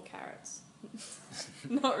vomiting whole carrots.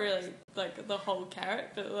 Not really like the whole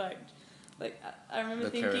carrot, but like I remember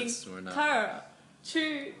The thinking, carrots were not... Tara,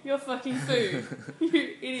 chew your fucking food,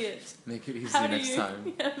 you idiot. Make it easy How do next you,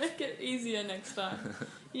 time. Yeah, make it easier next time.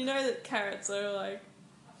 You know that carrots are like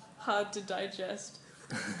hard to digest.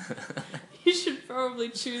 You should probably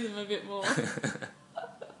chew them a bit more.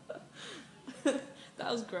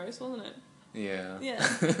 That was gross, wasn't it? Yeah.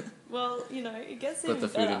 Yeah. Well, you know, it gets But even the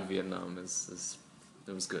food better. in Vietnam is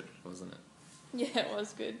it was good, wasn't it? Yeah, it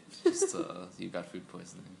was good. Just you got food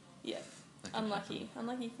poisoning. Yeah. That can Unlucky.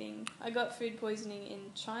 Unlucky thing. I got food poisoning in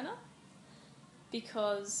China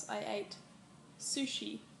because I ate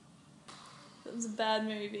sushi. It was a bad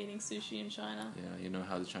move eating sushi in China. happen. Yeah, you know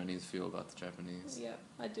how the Chinese feel about the Japanese. Yeah,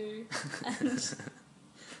 I do. And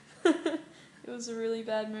it was a really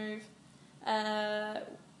bad move.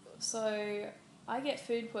 So I get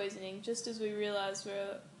food poisoning just as we realise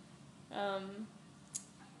we're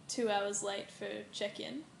 2 hours late for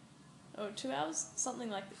check-in. Or 2 hours?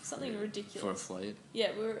 Something ridiculous. For a flight?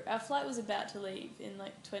 Yeah, our flight was about to leave in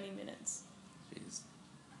like 20 minutes. Jeez.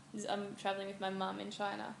 I'm travelling with my mum in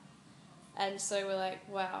China. And so we're like,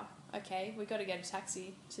 wow, okay, we got to get a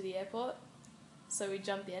taxi to the airport. So we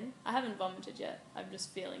jump in. I haven't vomited yet. I'm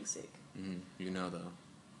just feeling sick. You know, though.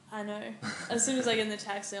 I know. As soon as I get in the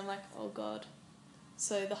taxi, I'm like, oh God.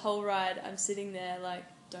 So the whole ride, I'm sitting there like,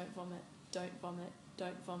 don't vomit, don't vomit,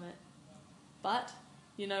 don't vomit. But,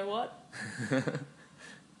 you know what?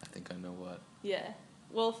 I think I know what. Yeah.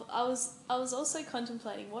 Well, I was also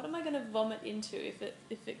contemplating, what am I going to vomit into if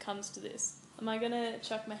it comes to this? Am I going to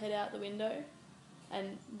chuck my head out the window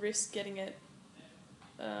and risk getting it,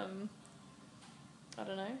 I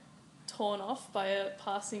don't know, torn off by a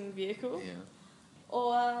passing vehicle? Yeah.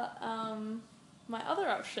 Or my other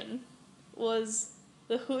option was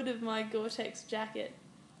the hood of my Gore-Tex jacket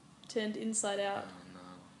turned inside out,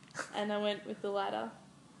 Oh, no. and I went with the latter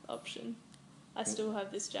option. I still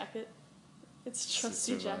have this jacket. It's a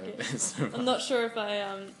trusty jacket. I'm not sure if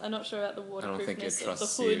I'm not sure about the I don't think it waterproofness of the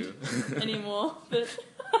trusts hood you. anymore, but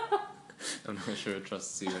I'm not sure it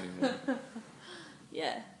trusts you anymore.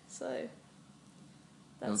 yeah. So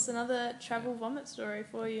that's another travel vomit story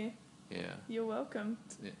for you. Yeah. You're welcome.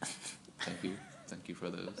 Yeah. Thank you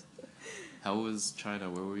for those. How was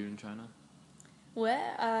China? Where were you in China?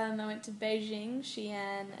 Where I went to Beijing,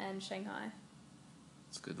 Xi'an, and Shanghai.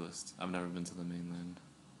 It's a good list. I've never been to the mainland.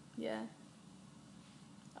 Yeah.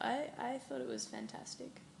 I thought it was fantastic.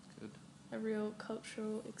 Good. A real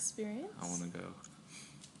cultural experience. I want to go.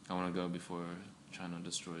 I want to go before China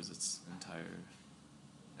destroys its entire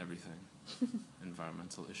everything.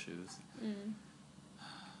 Environmental issues.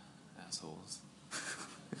 Assholes.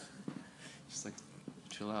 Just like,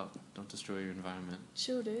 chill out. Don't destroy your environment.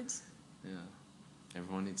 Chill, dudes. Yeah.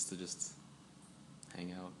 Everyone needs to just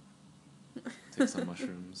hang out. Take some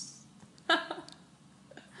mushrooms.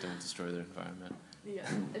 Don't destroy their environment. Yeah,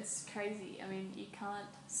 it's crazy. I mean, you can't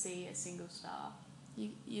see a single star.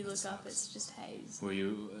 You look up, it's just haze. Were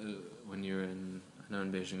you, when you're in, I know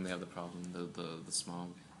in Beijing they have the problem, the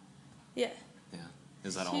smog. Yeah. Yeah.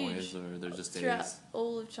 Is that Huge. always, or they're just Throughout days?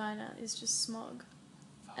 all of China is just smog.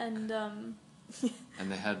 Fuck. And,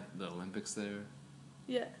 And they had the Olympics there.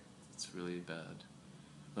 yeah. It's really bad.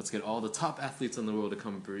 Let's get all the top athletes in the world to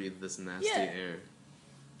come breathe this nasty Yeah. air.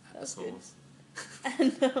 That's good.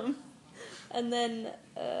 Assholes. And then,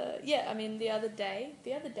 yeah, I mean, the other day,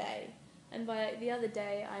 and by the other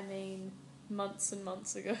day I mean months and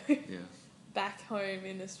months ago, Yeah. back home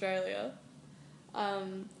in Australia,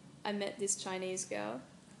 I met this Chinese girl,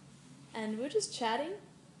 and we were just chatting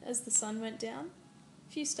as the sun went down.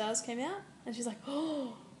 A few stars came out, and she's like,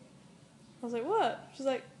 oh. I was like, what? She's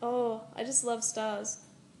like, oh, I just love stars.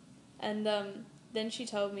 And then she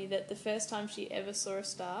told me that the first time she ever saw a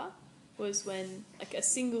star was when, like a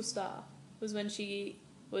single star, was when she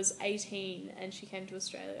was 18 and she came to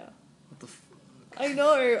Australia. What the fuck? I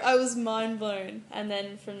know, I was mind blown. And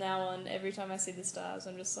then from now on, every time I see the stars,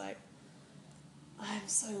 I'm just like, I'm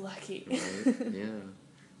so lucky. Right? Yeah.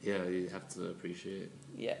 Yeah, you have to appreciate.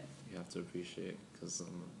 Yeah. You have to appreciate, because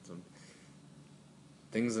some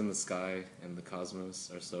things in the sky and the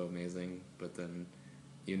cosmos are so amazing, but then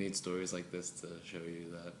you need stories like this to show you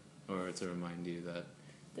that, or to remind you that,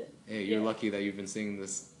 hey, you're yeah. lucky that you've been seeing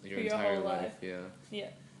this your For your entire whole life. life. Yeah. Yeah.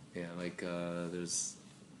 Yeah, like there's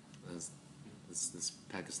this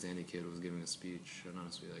Pakistani kid was giving a speech, or not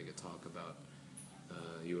a speech, like a talk about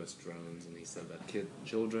U.S. drones, and he said that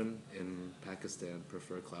children in Pakistan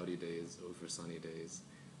prefer cloudy days over sunny days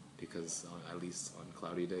because at least on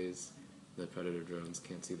cloudy days, the predator drones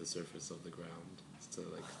can't see the surface of the ground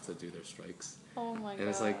to do their strikes. Oh my And god.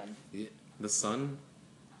 it's like the sun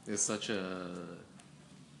is such a.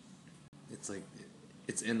 It's like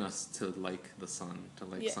it's in us to like the sun, to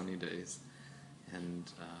like Yeah. sunny days, and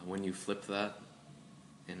when you flip that,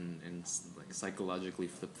 like psychologically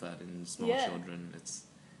flip that in small Yeah. children,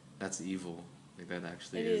 that's evil. Like that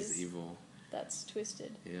actually It is is. evil. That's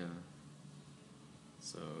twisted. Yeah.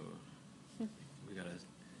 So we gotta.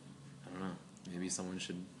 I don't know. Maybe someone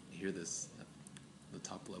should hear this at the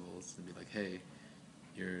top levels and be like, "Hey,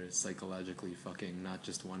 you're psychologically fucking not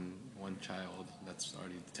just one child. That's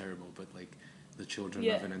already terrible, but like the children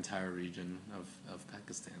Yeah. of an entire region of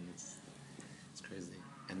Pakistan. It's crazy."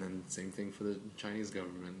 And then same thing for the Chinese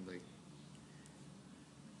government. Like,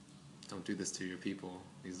 don't do this to your people.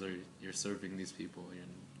 You're serving these people.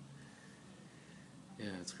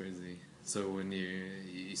 Yeah, it's crazy. So when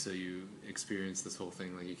you experience this whole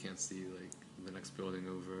thing, like you can't see like the next building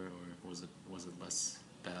over, or was it less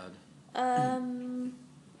bad?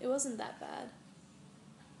 It wasn't that bad.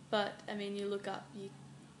 But I mean, you look up,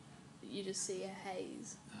 you just see a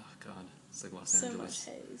haze. Oh God, it's like Los So Angeles.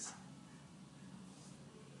 much haze.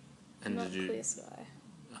 And Not did you? clear sky.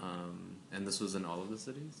 And this was in all of the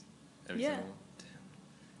cities. Yeah. Single?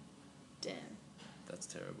 Damn, Damn. that's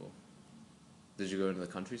terrible. Did you go into the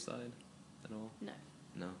countryside at all? No.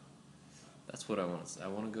 No. That's what I want to. I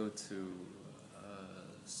want to go to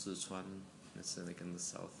Sichuan. It's like in the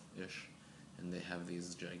south-ish, and they have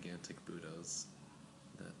these gigantic Buddhas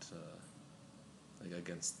that like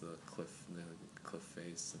against the cliff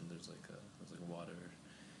face, and there's like water.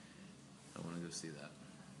 I want to go see that.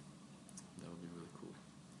 That would be really cool.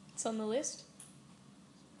 It's on the list.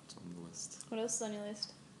 It's on the list. What else is on your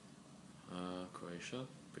list? Croatia,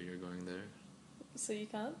 but you're going there. So you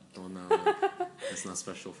can't? Well, no, it's not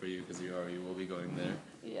special for you because you will be going there.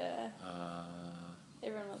 Yeah.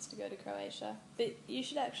 Everyone wants to go to Croatia. But you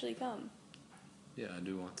should actually come. Yeah, I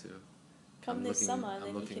do want to. Come I'm this looking- summer, I'm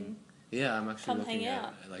then looking- you can... Yeah, I'm actually come looking hang at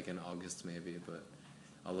out. like in August maybe, but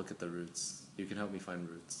I'll look at the routes. You can help me find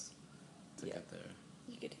routes to Yeah. get there.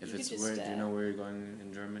 You could, If you it's could just, where, do you know where you're going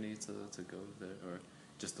in Germany to go there, or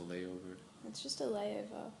just a layover? It's just a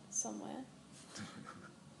layover somewhere.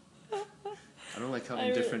 I don't like how I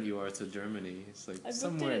indifferent you are to Germany. It's like I booked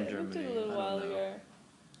somewhere in I booked Germany. it a little I while don't know. ago,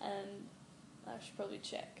 and I should probably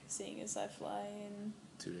check, seeing as I fly in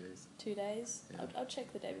 2 days. 2 days. Yeah. I'll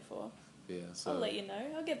check the day before. Yeah. So. I'll let you know.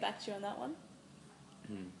 I'll get back to you on that one.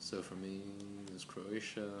 So for me, there's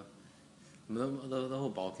Croatia, the whole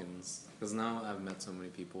Balkans. Because now I've met so many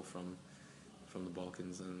people from the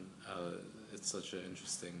Balkans, and it's such an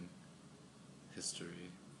interesting history.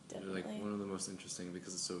 Definitely. Like one of the most interesting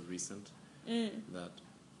because it's so recent. That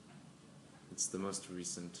it's the most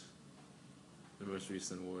recent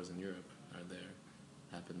wars in Europe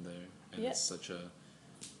happened there, and Yeah.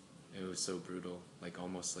 it was so brutal, like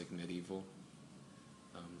almost like medieval.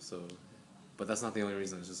 But that's not the only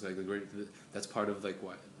reason. It's just like that's part of like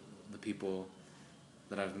why the people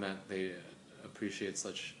that I've met, they appreciate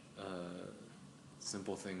such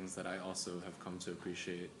simple things that I also have come to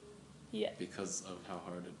appreciate. Yeah. Because of how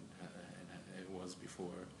hard it was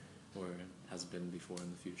before, or has been before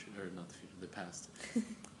in the future, or not the future, the past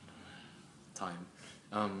time.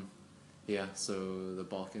 Yeah, so the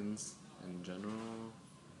Balkans in general,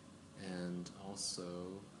 and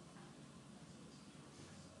also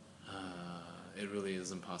it really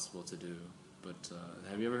is impossible to do. But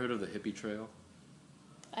have you ever heard of the hippie trail?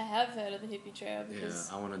 I have heard of the hippie trail because...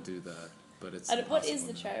 Yeah, I want to do that, but it's what is the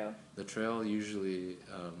impossible now. trail? The trail usually,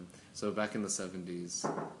 so back in the 70s,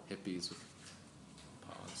 hippies would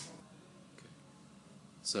pause. Okay.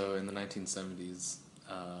 So in the 1970s,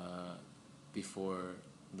 before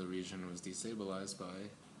the region was destabilized by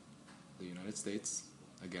the United States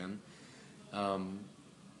again,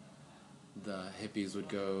 the hippies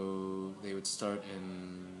they would start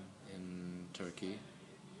in Turkey,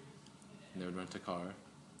 and they would rent a car,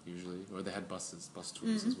 usually, or they had bus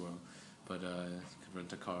tours as well. But you could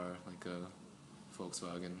rent a car, like a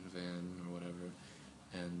Volkswagen van or whatever,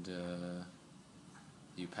 and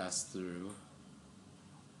you pass through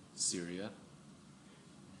Syria,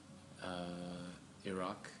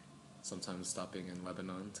 Iraq, sometimes stopping in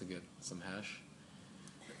Lebanon to get some hash,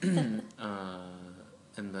 and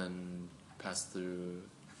then pass through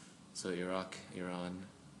Iraq, Iran,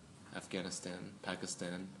 Afghanistan,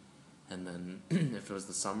 Pakistan. And then, if it was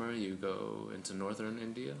the summer, you go into northern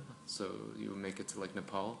India. So you make it to like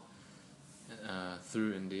Nepal,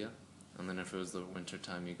 through India, And then if it was the winter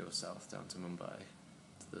time, you go south down to Mumbai,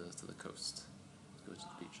 to the coast, go to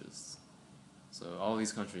the beaches. So all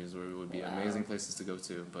these countries would be Wow. amazing places to go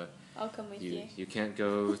to, but I'll come with you. you can't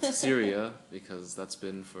go to Syria because that's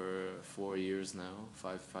been for 4 years now,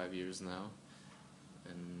 five years now,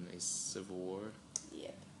 in a civil war.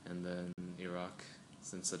 Yep. And then Iraq,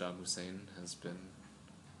 since Saddam Hussein has been,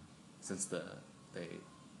 since they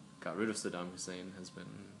got rid of Saddam Hussein, has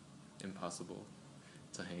been impossible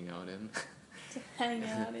to hang out in. To hang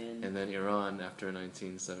out in. And then Iran after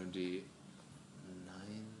 1979,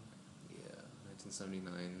 yeah,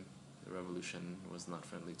 1979, the revolution was not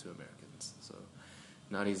friendly to Americans. So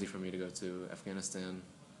not easy for me to go to. Afghanistan,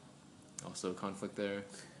 also conflict there.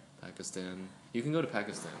 Pakistan, you can go to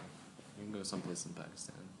Pakistan. You can go someplace in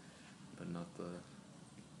Pakistan, but not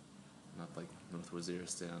like North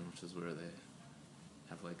Waziristan, which is where they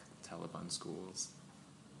have like Taliban schools.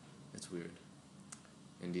 It's weird.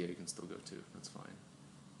 India you can still go to, that's fine.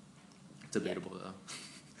 Debatable though.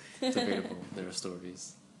 Debatable. There are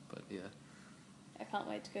stories, but yeah. I can't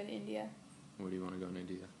wait to go to India. Where do you want to go in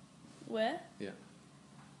India? Where? Yeah.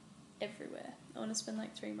 Everywhere. I want to spend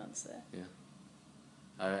like 3 months there. Yeah.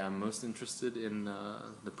 I'm most interested in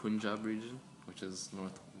the Punjab region, which is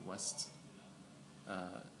northwest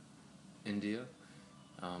India,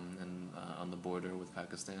 and on the border with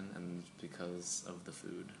Pakistan, and because of the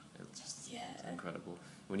food. It's just it's incredible.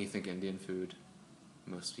 When you think Indian food,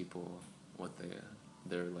 most people,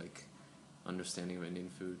 their like understanding of Indian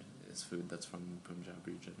food is food that's from the Punjab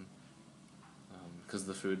region. Because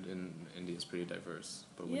the food in India is pretty diverse,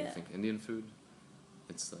 but when you think Indian food,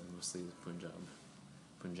 it's mostly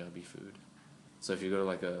Punjabi food. So if you go to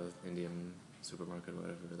like a Indian supermarket or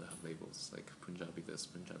whatever, they have labels like Punjabi this,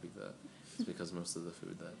 Punjabi that. It's because most of the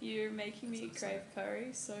food that You're making me crave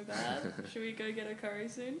curry so bad. Should we go get a curry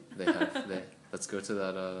soon? let's go to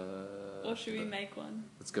that. Or should we make one?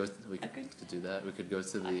 Let's go. We could do that. We could go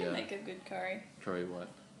to the. I can make a good curry. Curry what?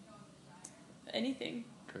 Anything.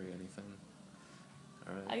 Curry anything.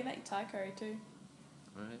 All right. I can make Thai curry too.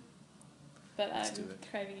 All right. But Let's I'm do it.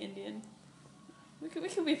 craving Indian. We could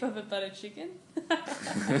whip up a butter chicken.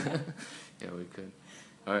 Yeah, we could.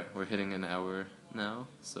 All right, we're hitting an hour now.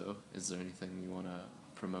 So, is there anything you want to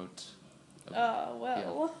promote? Oh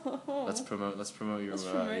well. Yeah. Let's promote your Let's promote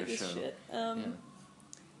your this show. shit. Yeah.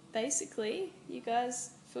 Basically, you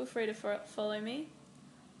guys feel free to follow me.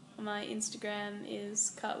 My Instagram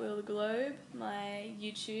is Cartwheel the Globe. My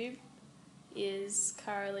YouTube is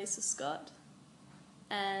Cara Lisa Scott.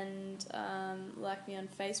 And like me on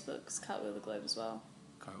Facebook, it's Cartwheel the Globe as well.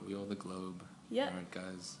 Cartwheel the Globe. Yep. All right,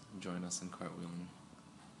 guys, join us in cartwheeling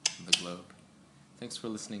the globe. Thanks for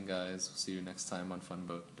listening, guys. We'll see you next time on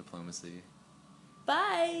Funboat Diplomacy.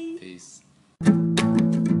 Bye! Peace.